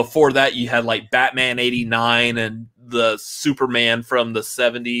that, before that, you had like Batman 89 and the Superman from the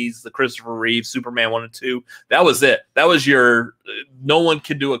 70s, the Christopher Reeve Superman 1 and 2. That was it. That was your no one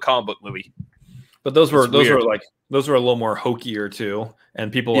could do a comic book movie. But those were a little more hokier too,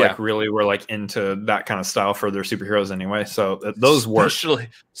 and people like really were like into that kind of style for their superheroes anyway. So those were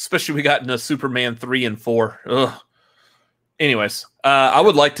especially we got into Superman 3 and 4. Ugh. Anyways, I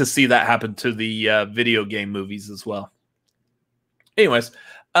would like to see that happen to the video game movies as well. Anyways,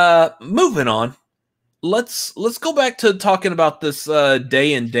 moving on. Let's go back to talking about this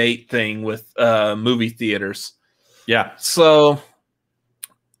day and date thing with movie theaters. Yeah. So,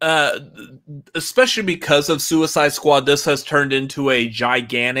 especially because of Suicide Squad, this has turned into a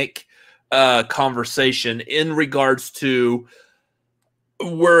gigantic conversation in regards to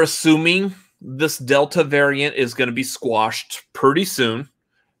we're assuming this Delta variant is going to be squashed pretty soon.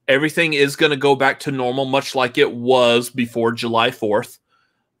 Everything is going to go back to normal, much like it was before July 4th.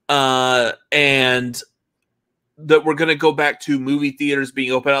 And that we're going to go back to movie theaters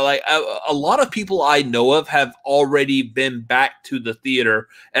being open. Like a lot of people I know of have already been back to the theater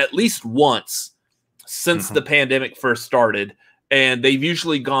at least once since the pandemic first started. And they've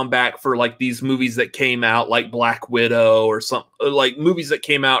usually gone back for like these movies that came out like Black Widow or some like movies that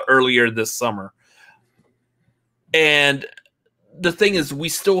came out earlier this summer. And the thing is, we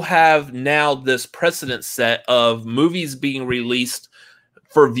still have now this precedent set of movies being released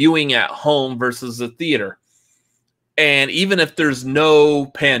for viewing at home versus the theater. And even if there's no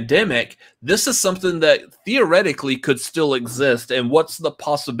pandemic, this is something that theoretically could still exist. And what's the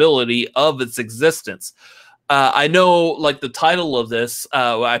possibility of its existence? I know, like, the title of this,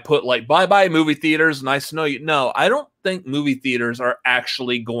 I put, like, bye-bye movie theaters, nice to know you. No, I don't think movie theaters are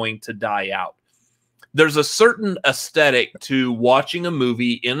actually going to die out. There's a certain aesthetic to watching a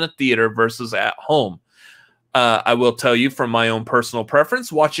movie in a theater versus at home. I will tell you from my own personal preference,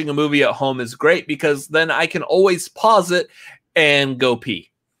 watching a movie at home is great because then I can always pause it and go pee.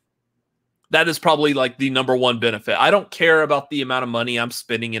 That is probably like the number one benefit. I don't care about the amount of money I'm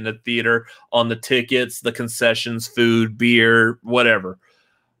spending in the theater on the tickets, the concessions, food, beer, whatever.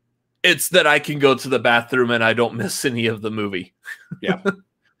 It's that I can go to the bathroom and I don't miss any of the movie. Yeah.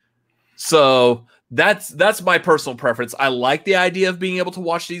 So that's my personal preference. I like the idea of being able to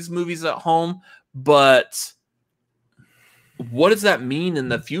watch these movies at home, but what does that mean in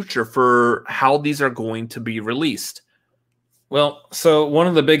the future for how these are going to be released? Well, so one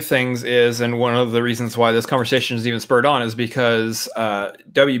of the big things is, and one of the reasons why this conversation is even spurred on, is because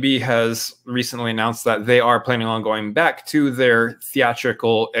WB has recently announced that they are planning on going back to their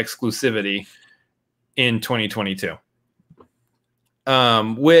theatrical exclusivity in 2022.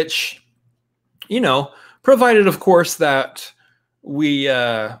 Which, you know, provided, of course, that we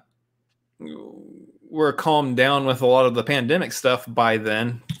were calmed down with a lot of the pandemic stuff by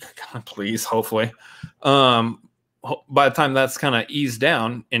then. God, please, hopefully. By the time that's kind of eased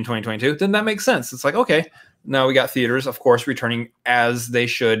down in 2022, then that makes sense. It's like, okay, now we got theaters, of course, returning as they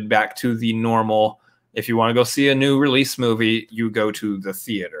should back to the normal. If you want to go see a new release movie, you go to the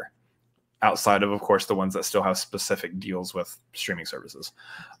theater, outside of course, the ones that still have specific deals with streaming services.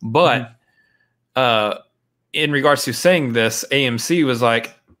 But in regards to saying this, AMC was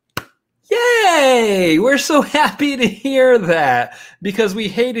like, yay, we're so happy to hear that, because we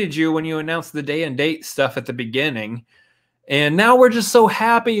hated you when you announced the day and date stuff at the beginning. And now we're just so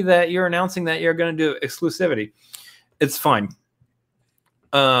happy that you're announcing that you're going to do exclusivity. It's fine.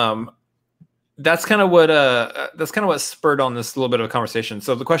 That's kind of what spurred on this little bit of a conversation.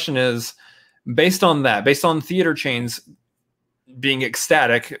 So the question is, based on that, based on theater chains being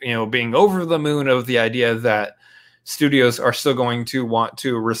ecstatic, you know, being over the moon of the idea that studios are still going to want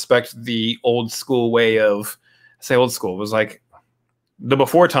to respect the old school way of, say old school, was like the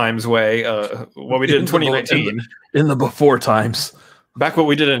before times way, what we did in 2019. In the before times. Back what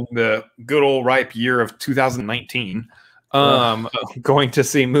we did in the good old ripe year of 2019, going to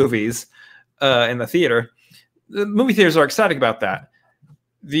see movies in the theater. The movie theaters are ecstatic about that.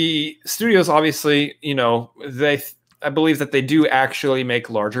 The studios, obviously, you know, I believe that they do actually make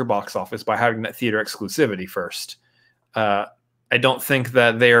larger box office by having that theater exclusivity first. I don't think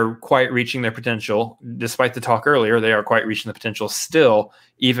that they are quite reaching their potential. Despite the talk earlier, they are quite reaching the potential still,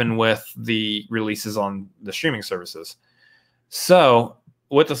 even with the releases on the streaming services. So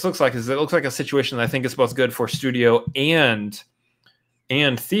what this looks like is it looks like a situation that I think is both good for studio and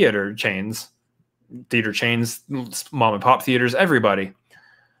and theater chains, mom and pop theaters, everybody,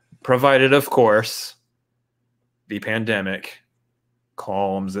 provided, of course, the pandemic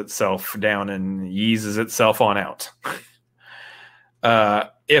calms itself down and eases itself on out.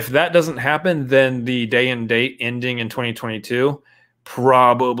 If that doesn't happen, then the day and date ending in 2022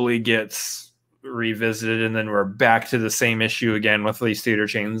 probably gets revisited, and then we're back to the same issue again with these theater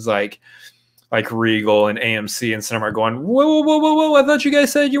chains like Regal and AMC and Cinemark going, whoa, I thought you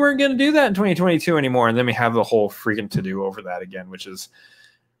guys said you weren't going to do that in 2022 anymore. And then we have the whole freaking to-do over that again, which is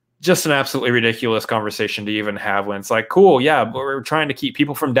just an absolutely ridiculous conversation to even have when it's like, cool, yeah, but we're trying to keep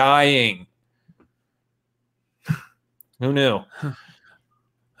people from dying. Who knew?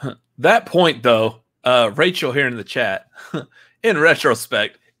 That point, though, Rachel here in the chat, in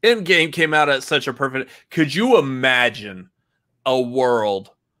retrospect, Endgame came out at such a perfect... Could you imagine a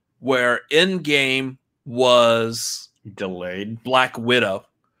world where Endgame was delayed? Black Widow,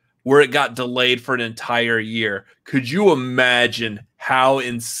 where it got delayed for an entire year. Could you imagine how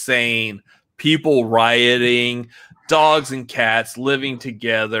insane people rioting, dogs and cats living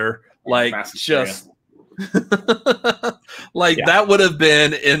together, like just like that would have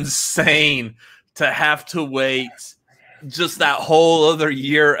been insane to have to wait just that whole other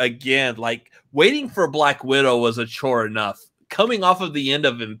year again. Like waiting for Black Widow was a chore enough. Coming off of the end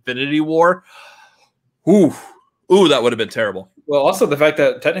of Infinity War, ooh, that would have been terrible. Well, also the fact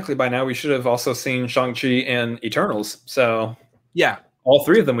that technically by now we should have also seen Shang-Chi and Eternals. So yeah, all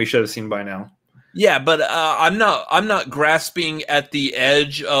three of them we should have seen by now. Yeah, but I'm not grasping at the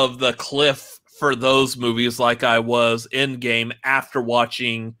edge of the cliff for those movies like I was Endgame after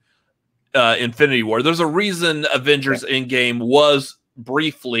watching Infinity War. There's a reason Avengers Endgame was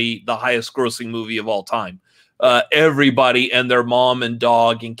briefly the highest grossing movie of all time. Everybody and their mom and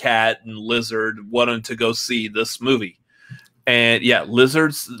dog and cat and lizard wanted to go see this movie. And yeah,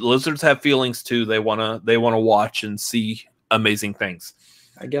 lizards have feelings too. They wanna watch and see amazing things.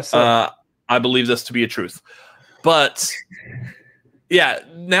 I guess so. I believe this to be a truth. But yeah,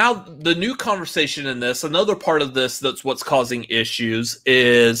 now the new conversation in this, another part of this that's what's causing issues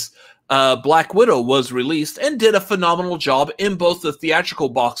is Black Widow was released and did a phenomenal job in both the theatrical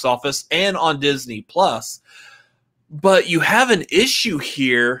box office and on Disney Plus. But you have an issue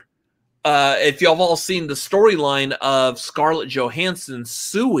here. If y'all have all seen the storyline of Scarlett Johansson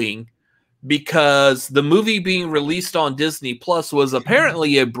suing because the movie being released on Disney Plus was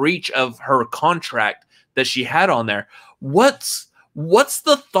apparently a breach of her contract that she had on there. What's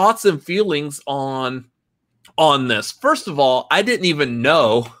the thoughts and feelings on this? First of all, I didn't even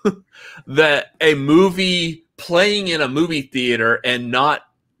know that a movie playing in a movie theater and not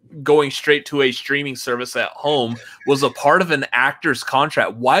going straight to a streaming service at home was a part of an actor's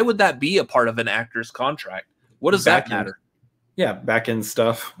contract. Why would that be a part of an actor's contract? What does that matter? Yeah, back end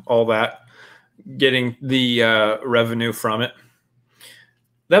stuff, all that, getting the revenue from it.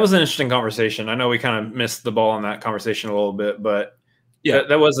 That was an interesting conversation. I know we kind of missed the ball on that conversation a little bit, but yeah,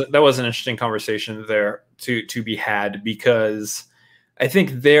 that was an interesting conversation there to be had, because I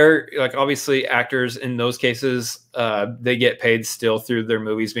think they're like, obviously actors in those cases, they get paid still through their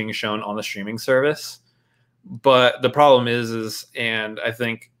movies being shown on the streaming service. But the problem is, and I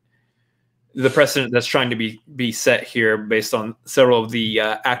think the precedent that's trying to be set here based on several of the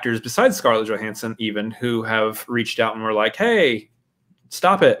actors besides Scarlett Johansson, even, who have reached out and were like, hey,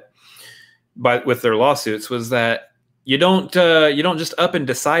 stop it, with their lawsuits, was that you don't just up and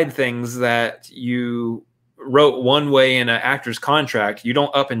decide things that you wrote one way in an actor's contract. You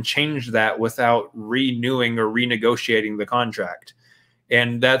don't up and change that without renewing or renegotiating the contract.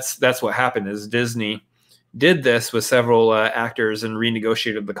 And that's what happened, is Disney did this with several actors and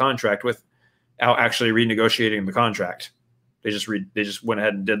renegotiated the contract without actually renegotiating the contract. They just went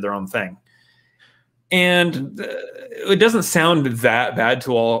ahead and did their own thing. And it doesn't sound that bad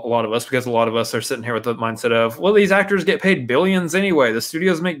to a lot of us, because a lot of us are sitting here with the mindset of, well, these actors get paid billions anyway. The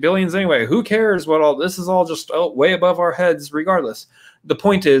studios make billions anyway. Who cares what all this is? All just way above our heads regardless. The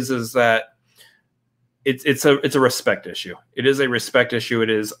point is that it's a respect issue. It is a respect issue. It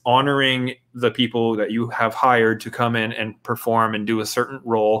is honoring the people that you have hired to come in and perform and do a certain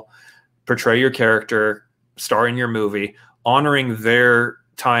role, portray your character, star in your movie, honoring their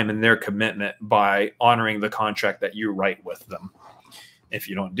time and their commitment by honoring the contract that you write with them. If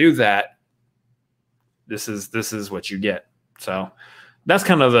you don't do that, this is what you get. So that's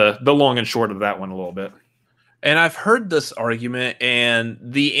kind of the long and short of that one a little bit. And I've heard this argument, and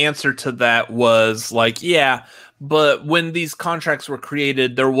the answer to that was like, yeah, but when these contracts were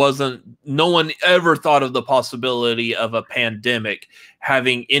created, no one ever thought of the possibility of a pandemic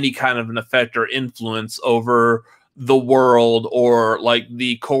having any kind of an effect or influence over the world or like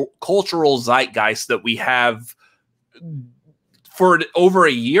the cultural zeitgeist that we have for over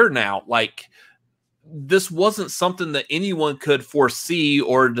a year now. Like, this wasn't something that anyone could foresee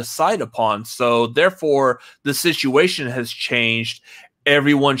or decide upon. So therefore, the situation has changed.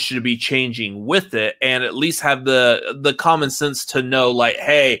 Everyone should be changing with it, and at least have the common sense to know, like,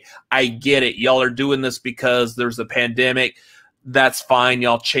 hey, I get it. Y'all are doing this because there's a pandemic. That's fine.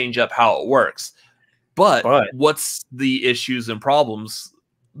 Y'all change up how it works. But what's the issues and problems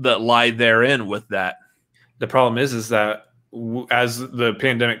that lie therein with that? The problem is that as the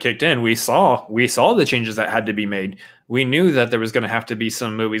pandemic kicked in, we saw the changes that had to be made. We knew that there was going to have to be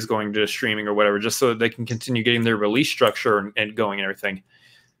some movies going to streaming or whatever, just so that they can continue getting their release structure and going and everything.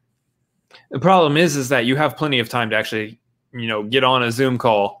 The problem is that you have plenty of time to actually, get on a Zoom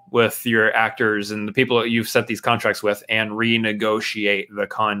call with your actors and the people that you've set these contracts with and renegotiate the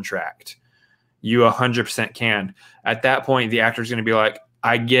contract. You 100% can. At that point, the actor's going to be like,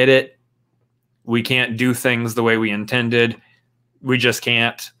 I get it. We can't do things the way we intended. We just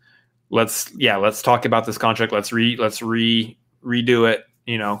can't. Let's talk about this contract. Let's redo it,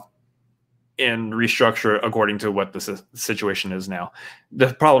 and restructure it according to what the situation is now.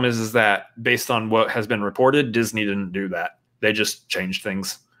 The problem is that based on what has been reported, Disney didn't do that. They just changed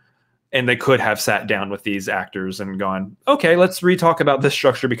things. And they could have sat down with these actors and gone, okay, let's re-talk about this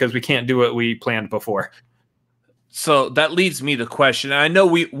structure because we can't do what we planned before. So that leads me to question. I know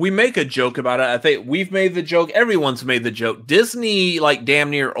we make a joke about it. I think we've made the joke. Everyone's made the joke. Disney, like, damn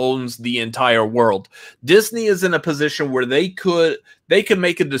near owns the entire world. Disney is in a position where they could make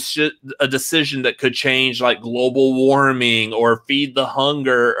a decision that could change, like, global warming or feed the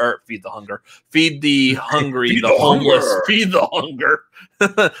hungry, feed the homeless, feed the hunger.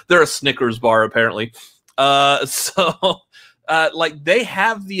 They're a Snickers bar, apparently. Like, they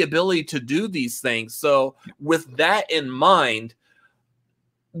have the ability to do these things. So with that in mind,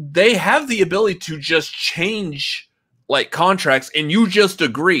 they have the ability to just change, like, contracts, and you just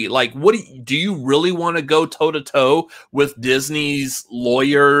agree. Like, what do you really want to go toe to toe with Disney's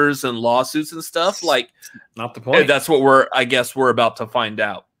lawyers and lawsuits and stuff? Like, not the point. That's what I guess we're about to find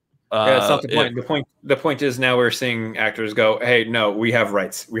out. That's not the point. The point is now we're seeing actors go, hey, no, we have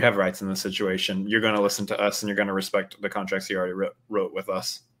rights. We have rights in this situation. You're going to listen to us and you're going to respect the contracts you already wrote with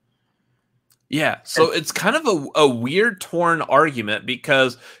us. Yeah. So it's kind of a weird torn argument,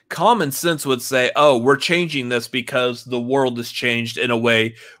 because common sense would say, oh, we're changing this because the world has changed in a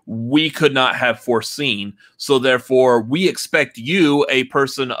way we could not have foreseen. So therefore we expect you, a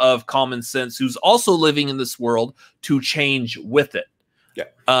person of common sense who's also living in this world, to change with it. Yeah.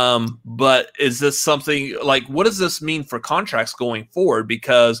 But is this something, like, what does this mean for contracts going forward?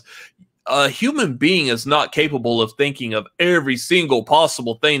 Because a human being is not capable of thinking of every single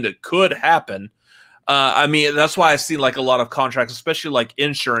possible thing that could happen. I mean, that's why I've seen, like, a lot of contracts, especially like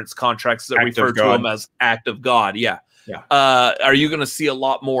insurance contracts, that refer to them as act of God. Yeah. Yeah. Are you going to see a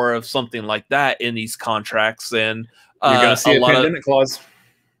lot more of something like that in these contracts? And you're going to see a pandemic clause.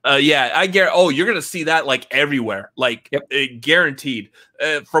 Yeah, I guarantee. Oh, you're gonna see that, like, everywhere, like, guaranteed.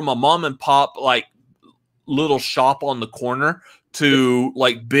 From a mom and pop, like, little shop on the corner to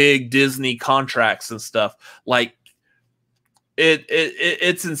like big Disney contracts and stuff. Like,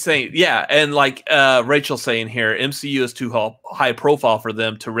 it's insane. Yeah, and like Rachel's saying here, MCU is too high profile for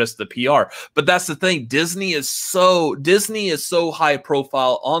them to risk the PR. But that's the thing. Disney is so high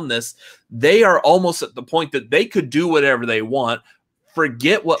profile on this. They are almost at the point that they could do whatever they want.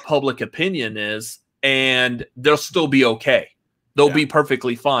 Forget what public opinion is, and they'll still be okay. They'll be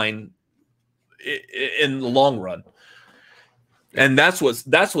perfectly fine in the long run. And that's what's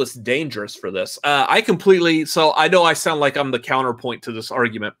dangerous for this. So I know I sound like I'm the counterpoint to this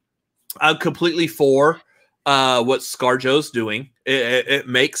argument. I'm completely for what ScarJo's doing. It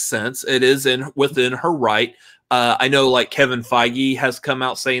makes sense. It is within her right. I know, like, Kevin Feige has come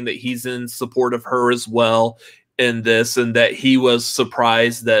out saying that he's in support of her as well in this, and that he was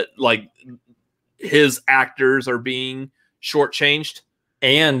surprised that, like, his actors are being shortchanged,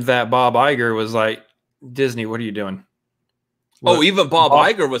 and that Bob Iger was like, Disney, what are you doing? Oh, even Bob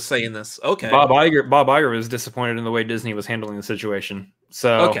Iger was saying this. Okay. Bob Iger was disappointed in the way Disney was handling the situation.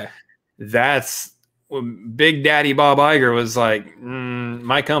 So that's Big Daddy Bob Iger was like,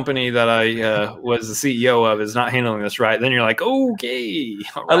 my company that I was the CEO of is not handling this right. Then you're like, okay.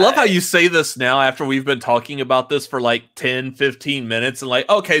 Right. I love how you say this now after we've been talking about this for like 10, 15 minutes. And like,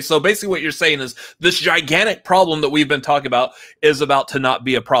 okay, so basically what you're saying is this gigantic problem that we've been talking about is about to not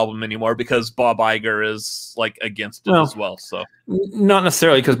be a problem anymore because Bob Iger is like against it as well. So not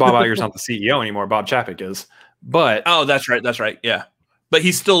necessarily because Bob Iger's not the CEO anymore. Bob Chapek is. But oh, that's right. Yeah. But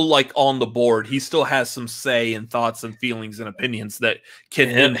he's still like on the board. He still has some say and thoughts and feelings and opinions that can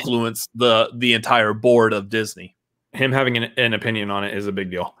influence the entire board of Disney. Him having an opinion on it is a big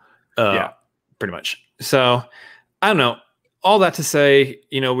deal. Yeah, pretty much. So I don't know. All that to say,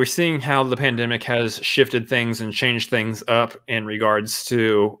 we're seeing how the pandemic has shifted things and changed things up in regards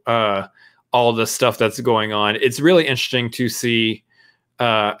to all the stuff that's going on. It's really interesting to see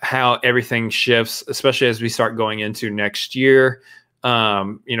how everything shifts, especially as we start going into next year.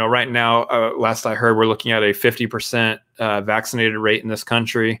 Right now, last I heard, we're looking at a 50% vaccinated rate in this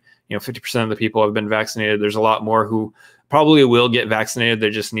country. 50% of the people have been vaccinated. There's a lot more who probably will get vaccinated. They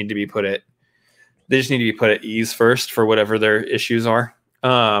just need to be put at ease first for whatever their issues are.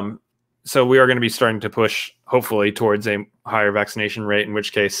 So we are going to be starting to push, hopefully, towards a higher vaccination rate, in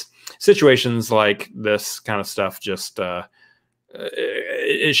which case situations like this kind of stuff just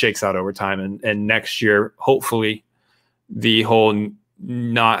it shakes out over time. And next year, hopefully, the whole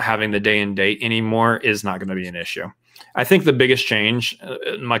not having the day and date anymore is not going to be an issue. I think the biggest change,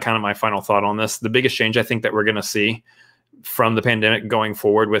 my final thought on this, the biggest change I think that we're going to see from the pandemic going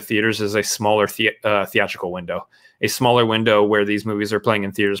forward with theaters is a smaller theatrical window, a smaller window where these movies are playing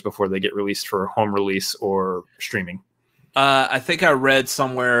in theaters before they get released for home release or streaming. I think I read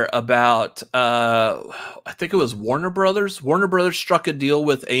somewhere about, I think it was Warner Brothers. Warner Brothers struck a deal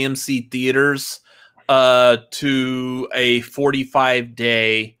with AMC Theaters to a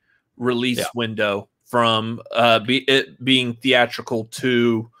 45-day release window from it being theatrical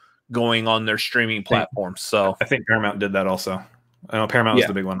to going on their streaming platforms. So I think Paramount did that also. I know Paramount was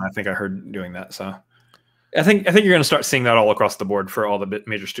the big one. I think I heard doing that. So I think you're going to start seeing that all across the board for all the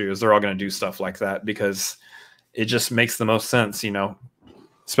major studios. They're all going to do stuff like that because it just makes the most sense,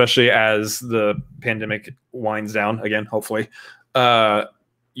 especially as the pandemic winds down again, hopefully.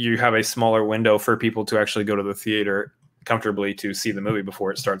 You have a smaller window for people to actually go to the theater comfortably to see the movie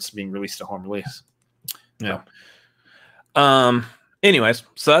before it starts being released to home release. Yeah. Anyways,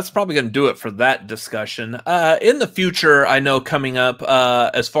 so that's probably going to do it for that discussion. In the future, I know coming up,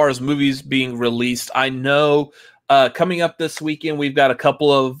 as far as movies being released, I know coming up this weekend, we've got a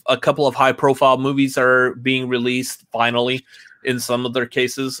couple of high-profile movies are being released finally. In some of their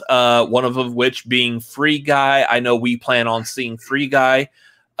cases, one of which being Free Guy. I know we plan on seeing Free Guy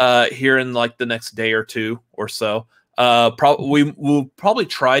here in like the next day or two or so. We'll probably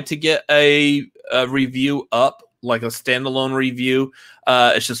try to get a review up, like a standalone review.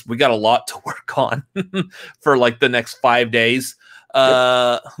 It's just we got a lot to work on for like the next 5 days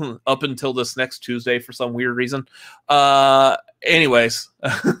up until this next Tuesday for some weird reason. Anyways,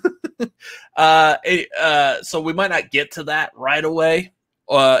 so we might not get to that right away.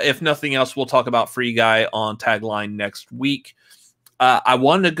 If nothing else, we'll talk about Free Guy on Tagline next week. I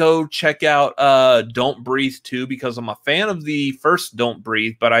wanted to go check out Don't Breathe 2 because I'm a fan of the first Don't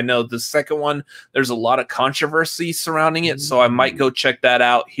Breathe, but I know the second one, there's a lot of controversy surrounding it, so I might go check that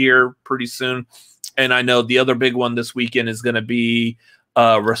out here pretty soon. And I know the other big one this weekend is going to be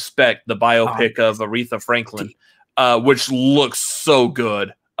Respect, the biopic of Aretha Franklin, which looks so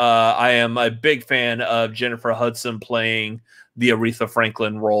good. I am a big fan of Jennifer Hudson playing the Aretha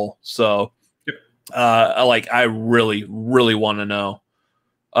Franklin role, so... I really, really want to know.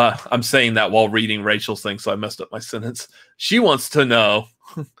 I'm saying that while reading Rachel's thing, so I messed up my sentence. She wants to know,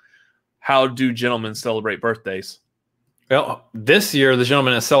 how do gentlemen celebrate birthdays? Well, this year, the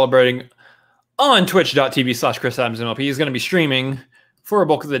gentleman is celebrating on twitch.tv/ChrisAdamsMLP. He's going to be streaming for a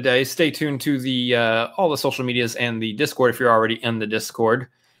bulk of the day. Stay tuned to the all the social medias and the Discord if you're already in the Discord,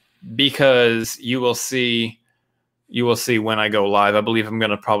 because you will see when I go live. I believe I'm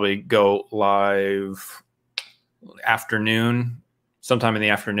going to probably go live sometime in the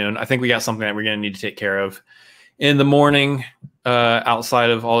afternoon. I think we got something that we're going to need to take care of in the morning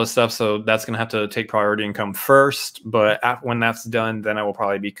outside of all this stuff. So that's going to have to take priority and come first. But when that's done, then I will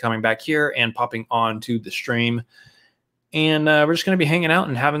probably be coming back here and popping on to the stream. And we're just going to be hanging out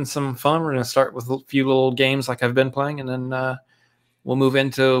and having some fun. We're going to start with a few little games like I've been playing, and then we'll move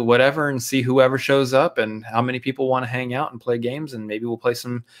into whatever and see whoever shows up and how many people want to hang out and play games. And maybe we'll play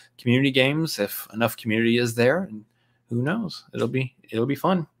some community games if enough community is there. And who knows? It'll be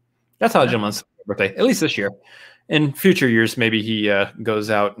fun. That's how gentleman's birthday, at least this year. In future years, maybe he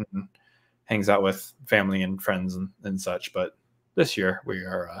goes out and hangs out with family and friends and such. But this year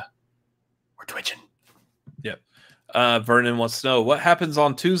we're twitching. Yep. Vernon wants to know what happens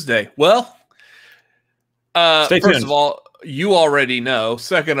on Tuesday. Well, stay tuned. First of all, you already know.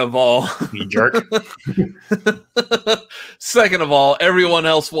 Second of all, you jerk. Second of all, everyone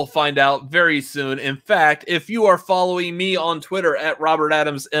else will find out very soon. In fact, if you are following me on Twitter at Robert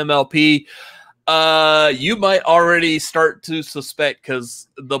Adams MLP, You might already start to suspect because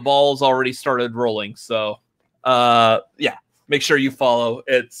the ball's already started rolling. So, yeah, make sure you follow.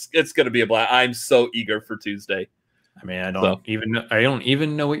 It's going to be a blast. I'm so eager for Tuesday. I mean, I don't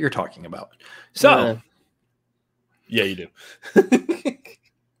even know what you're talking about. So, yeah, you do.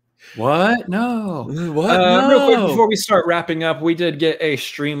 What? No. What? No. Real quick before we start wrapping up, we did get a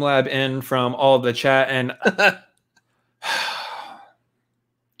Streamlab in from all of the chat, and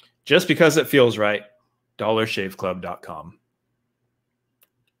just because it feels right, dollarshaveclub.com.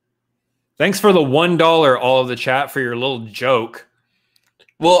 Thanks for the $1, all of the chat, for your little joke.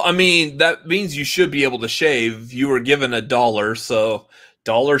 Well, I mean, that means you should be able to shave. You were given $1, so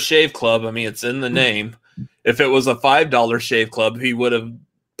Dollar Shave Club. I mean, it's in the name. If it was a $5 shave club, he would have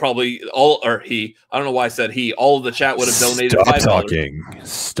probably I don't know why I said he. All of the chat would have donated $5.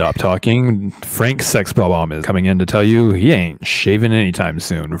 Stop talking. Frank Sex Bomb is coming in to tell you he ain't shaving anytime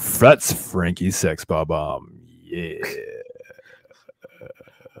soon. That's Frankie Sex Bomb. Yeah.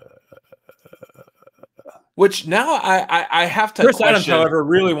 Which now I have to Chris question. Adams, however,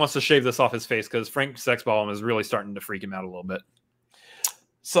 really wants to shave this off his face because Frank Sexball is really starting to freak him out a little bit.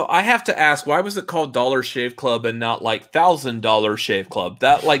 So I have to ask, why was it called Dollar Shave Club and not like $1,000 Shave Club?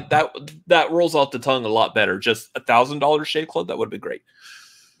 That rolls off the tongue a lot better. Just $1,000 Shave Club, that would be great.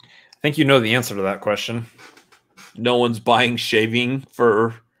 I think you know the answer to that question. No one's buying shaving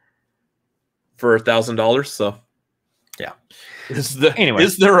for $1,000, so yeah. Is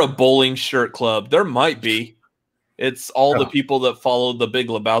there a bowling shirt club? There might be. It's all the people that follow the Big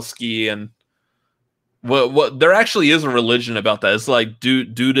Lebowski and what there actually is a religion about that. It's like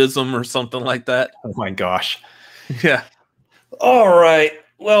dudism or something like that. Oh my gosh. Yeah. All right.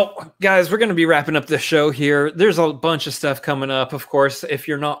 Well, guys, we're going to be wrapping up the show here. There's a bunch of stuff coming up. Of course, if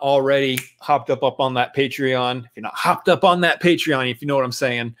you're not already hopped up on that Patreon, if you're not hopped up on that Patreon, if you know what I'm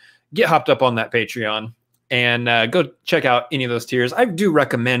saying, get hopped up on that Patreon. And go check out any of those tiers. I do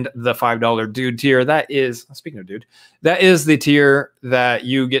recommend the $5 dude tier. That is, speaking of dude, that is the tier that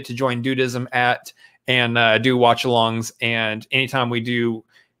you get to join Dudism at and do watch-alongs. And anytime we do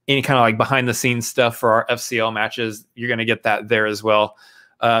any kind of like behind-the-scenes stuff for our FCL matches, you're going to get that there as well.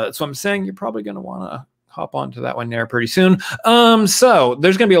 That's what I'm saying. You're probably going to want to hop onto that one there pretty soon. So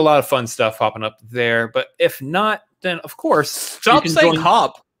there's going to be a lot of fun stuff popping up there. But if not, then, of course, stop saying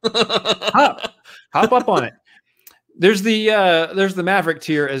hop. Hop up on it. There's the Maverick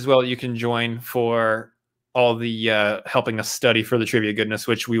tier as well. You can join for all the helping us study for the trivia goodness,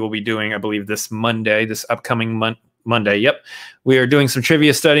 which we will be doing, I believe, this upcoming Monday. Yep, we are doing some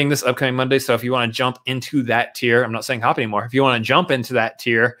trivia studying this upcoming Monday. So if you want to jump into that tier, I'm not saying hop anymore. If you want to jump into that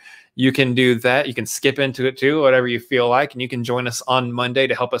tier, you can do that. You can skip into it too, whatever you feel like, and you can join us on Monday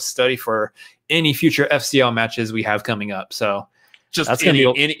to help us study for any future FCL matches we have coming up. So. Just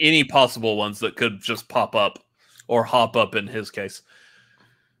any possible ones that could just pop up or hop up in his case.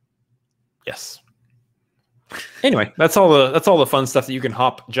 Yes. Anyway, that's all the fun stuff that you can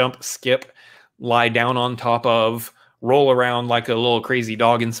hop, jump, skip, lie down on top of, roll around like a little crazy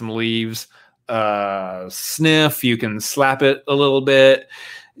dog in some leaves, sniff. You can slap it a little bit.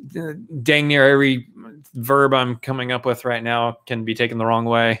 Dang near every verb I'm coming up with right now can be taken the wrong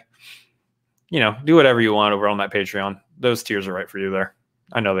way. You know, do whatever you want over on that Patreon. Those tiers are right for you there.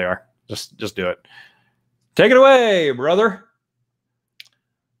 I know they are. Just do it. Take it away, brother.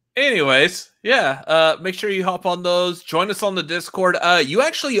 Anyways, yeah. Make sure you hop on those. Join us on the Discord. You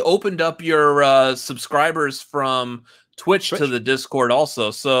actually opened up your subscribers from Twitch to the Discord also.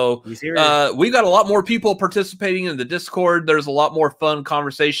 So we got a lot more people participating in the Discord. There's a lot more fun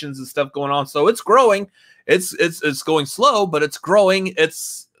conversations and stuff going on. So it's growing. It's going slow, but it's growing.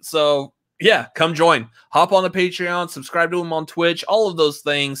 Yeah, come join. Hop on the Patreon, subscribe to him on Twitch, all of those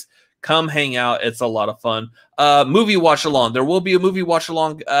things. Come hang out. It's a lot of fun. Movie watch along. There will be a movie watch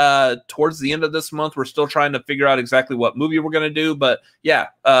along towards the end of this month. We're still trying to figure out exactly what movie we're going to do. But yeah,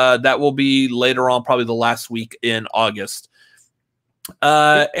 that will be later on, probably the last week in August.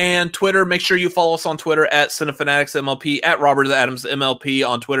 And Twitter, make sure you follow us on Twitter at CineFanaticsMLP, at Robert Adams MLP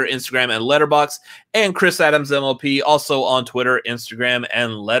on Twitter, Instagram, and Letterboxd, and Chris Adams MLP also on Twitter, Instagram,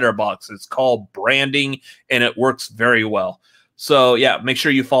 and Letterboxd. It's called branding, and it works very well. So yeah, make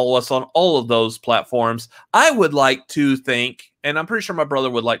sure you follow us on all of those platforms. I would like to thank, and I'm pretty sure my brother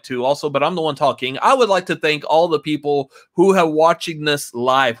would like to also, but I'm the one talking. I would like to thank all the people who have watching this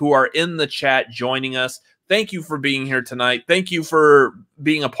live, who are in the chat joining us. Thank you for being here tonight. Thank you for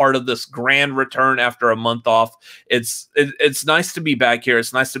being a part of this grand return after a month off. It's nice to be back here.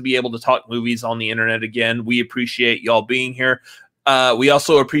 It's nice to be able to talk movies on the internet again. We appreciate y'all being here. We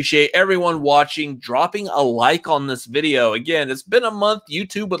also appreciate everyone watching, dropping a like on this video. Again, it's been a month.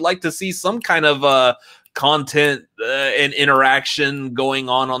 YouTube would like to see some kind of content and interaction going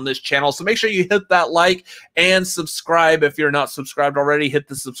on this channel. So make sure you hit that like and subscribe. If you're not subscribed already, hit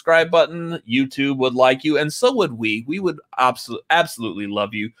the subscribe button. YouTube would like you, and so would we. We would absolutely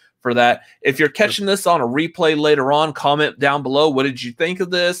love you for that. If you're catching this on a replay later on, comment down below. What did you think of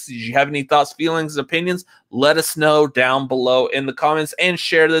this? Did you have any thoughts, feelings, opinions? Let us know down below in the comments, and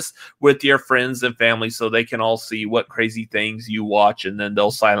share this with your friends and family so they can all see what crazy things you watch, and then they'll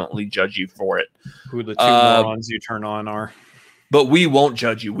silently judge you for it. Who the two morons you turn on are. But we won't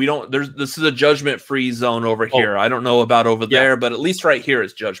judge you. We don't. This is a judgment-free zone over here. I don't know about over there, but at least right here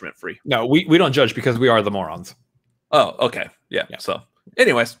it's judgment-free. No, we don't judge because we are the morons. Oh, okay. Yeah. So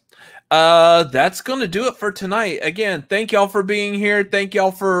anyways, that's going to do it for tonight. Again, thank y'all for being here. Thank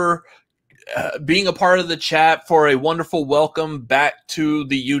y'all for being a part of the chat, for a wonderful welcome back to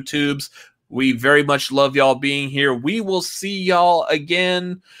the YouTubes. We very much love y'all being here. We will see y'all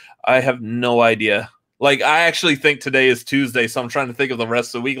again. I have no idea. Like, I actually think today is Tuesday, so I'm trying to think of the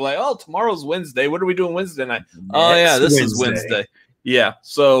rest of the week. Like, oh, tomorrow's Wednesday. What are we doing Wednesday night? Oh, yeah, this is Wednesday. Yeah,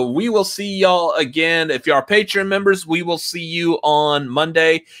 so we will see y'all again. If you are Patreon members, we will see you on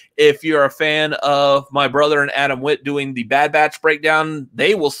Monday. If you're a fan of my brother and Adam Witt doing the Bad Batch breakdown,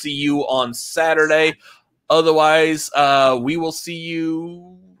 they will see you on Saturday. Otherwise, we will see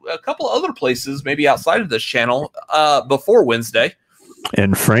you a couple other places, maybe outside of this channel, before Wednesday.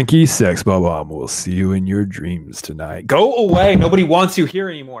 And Frankie Sex Bomb will see you in your dreams tonight. Go away. Nobody wants you here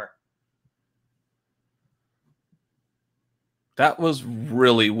anymore. That was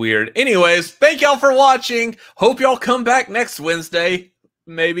really weird. Anyways, thank y'all for watching. Hope y'all come back next Wednesday.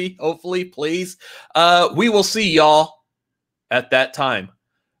 Maybe, hopefully, please. We will see y'all at that time.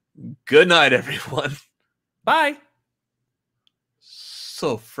 Good night, everyone. Bye.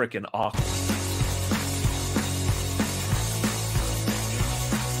 So freaking awkward.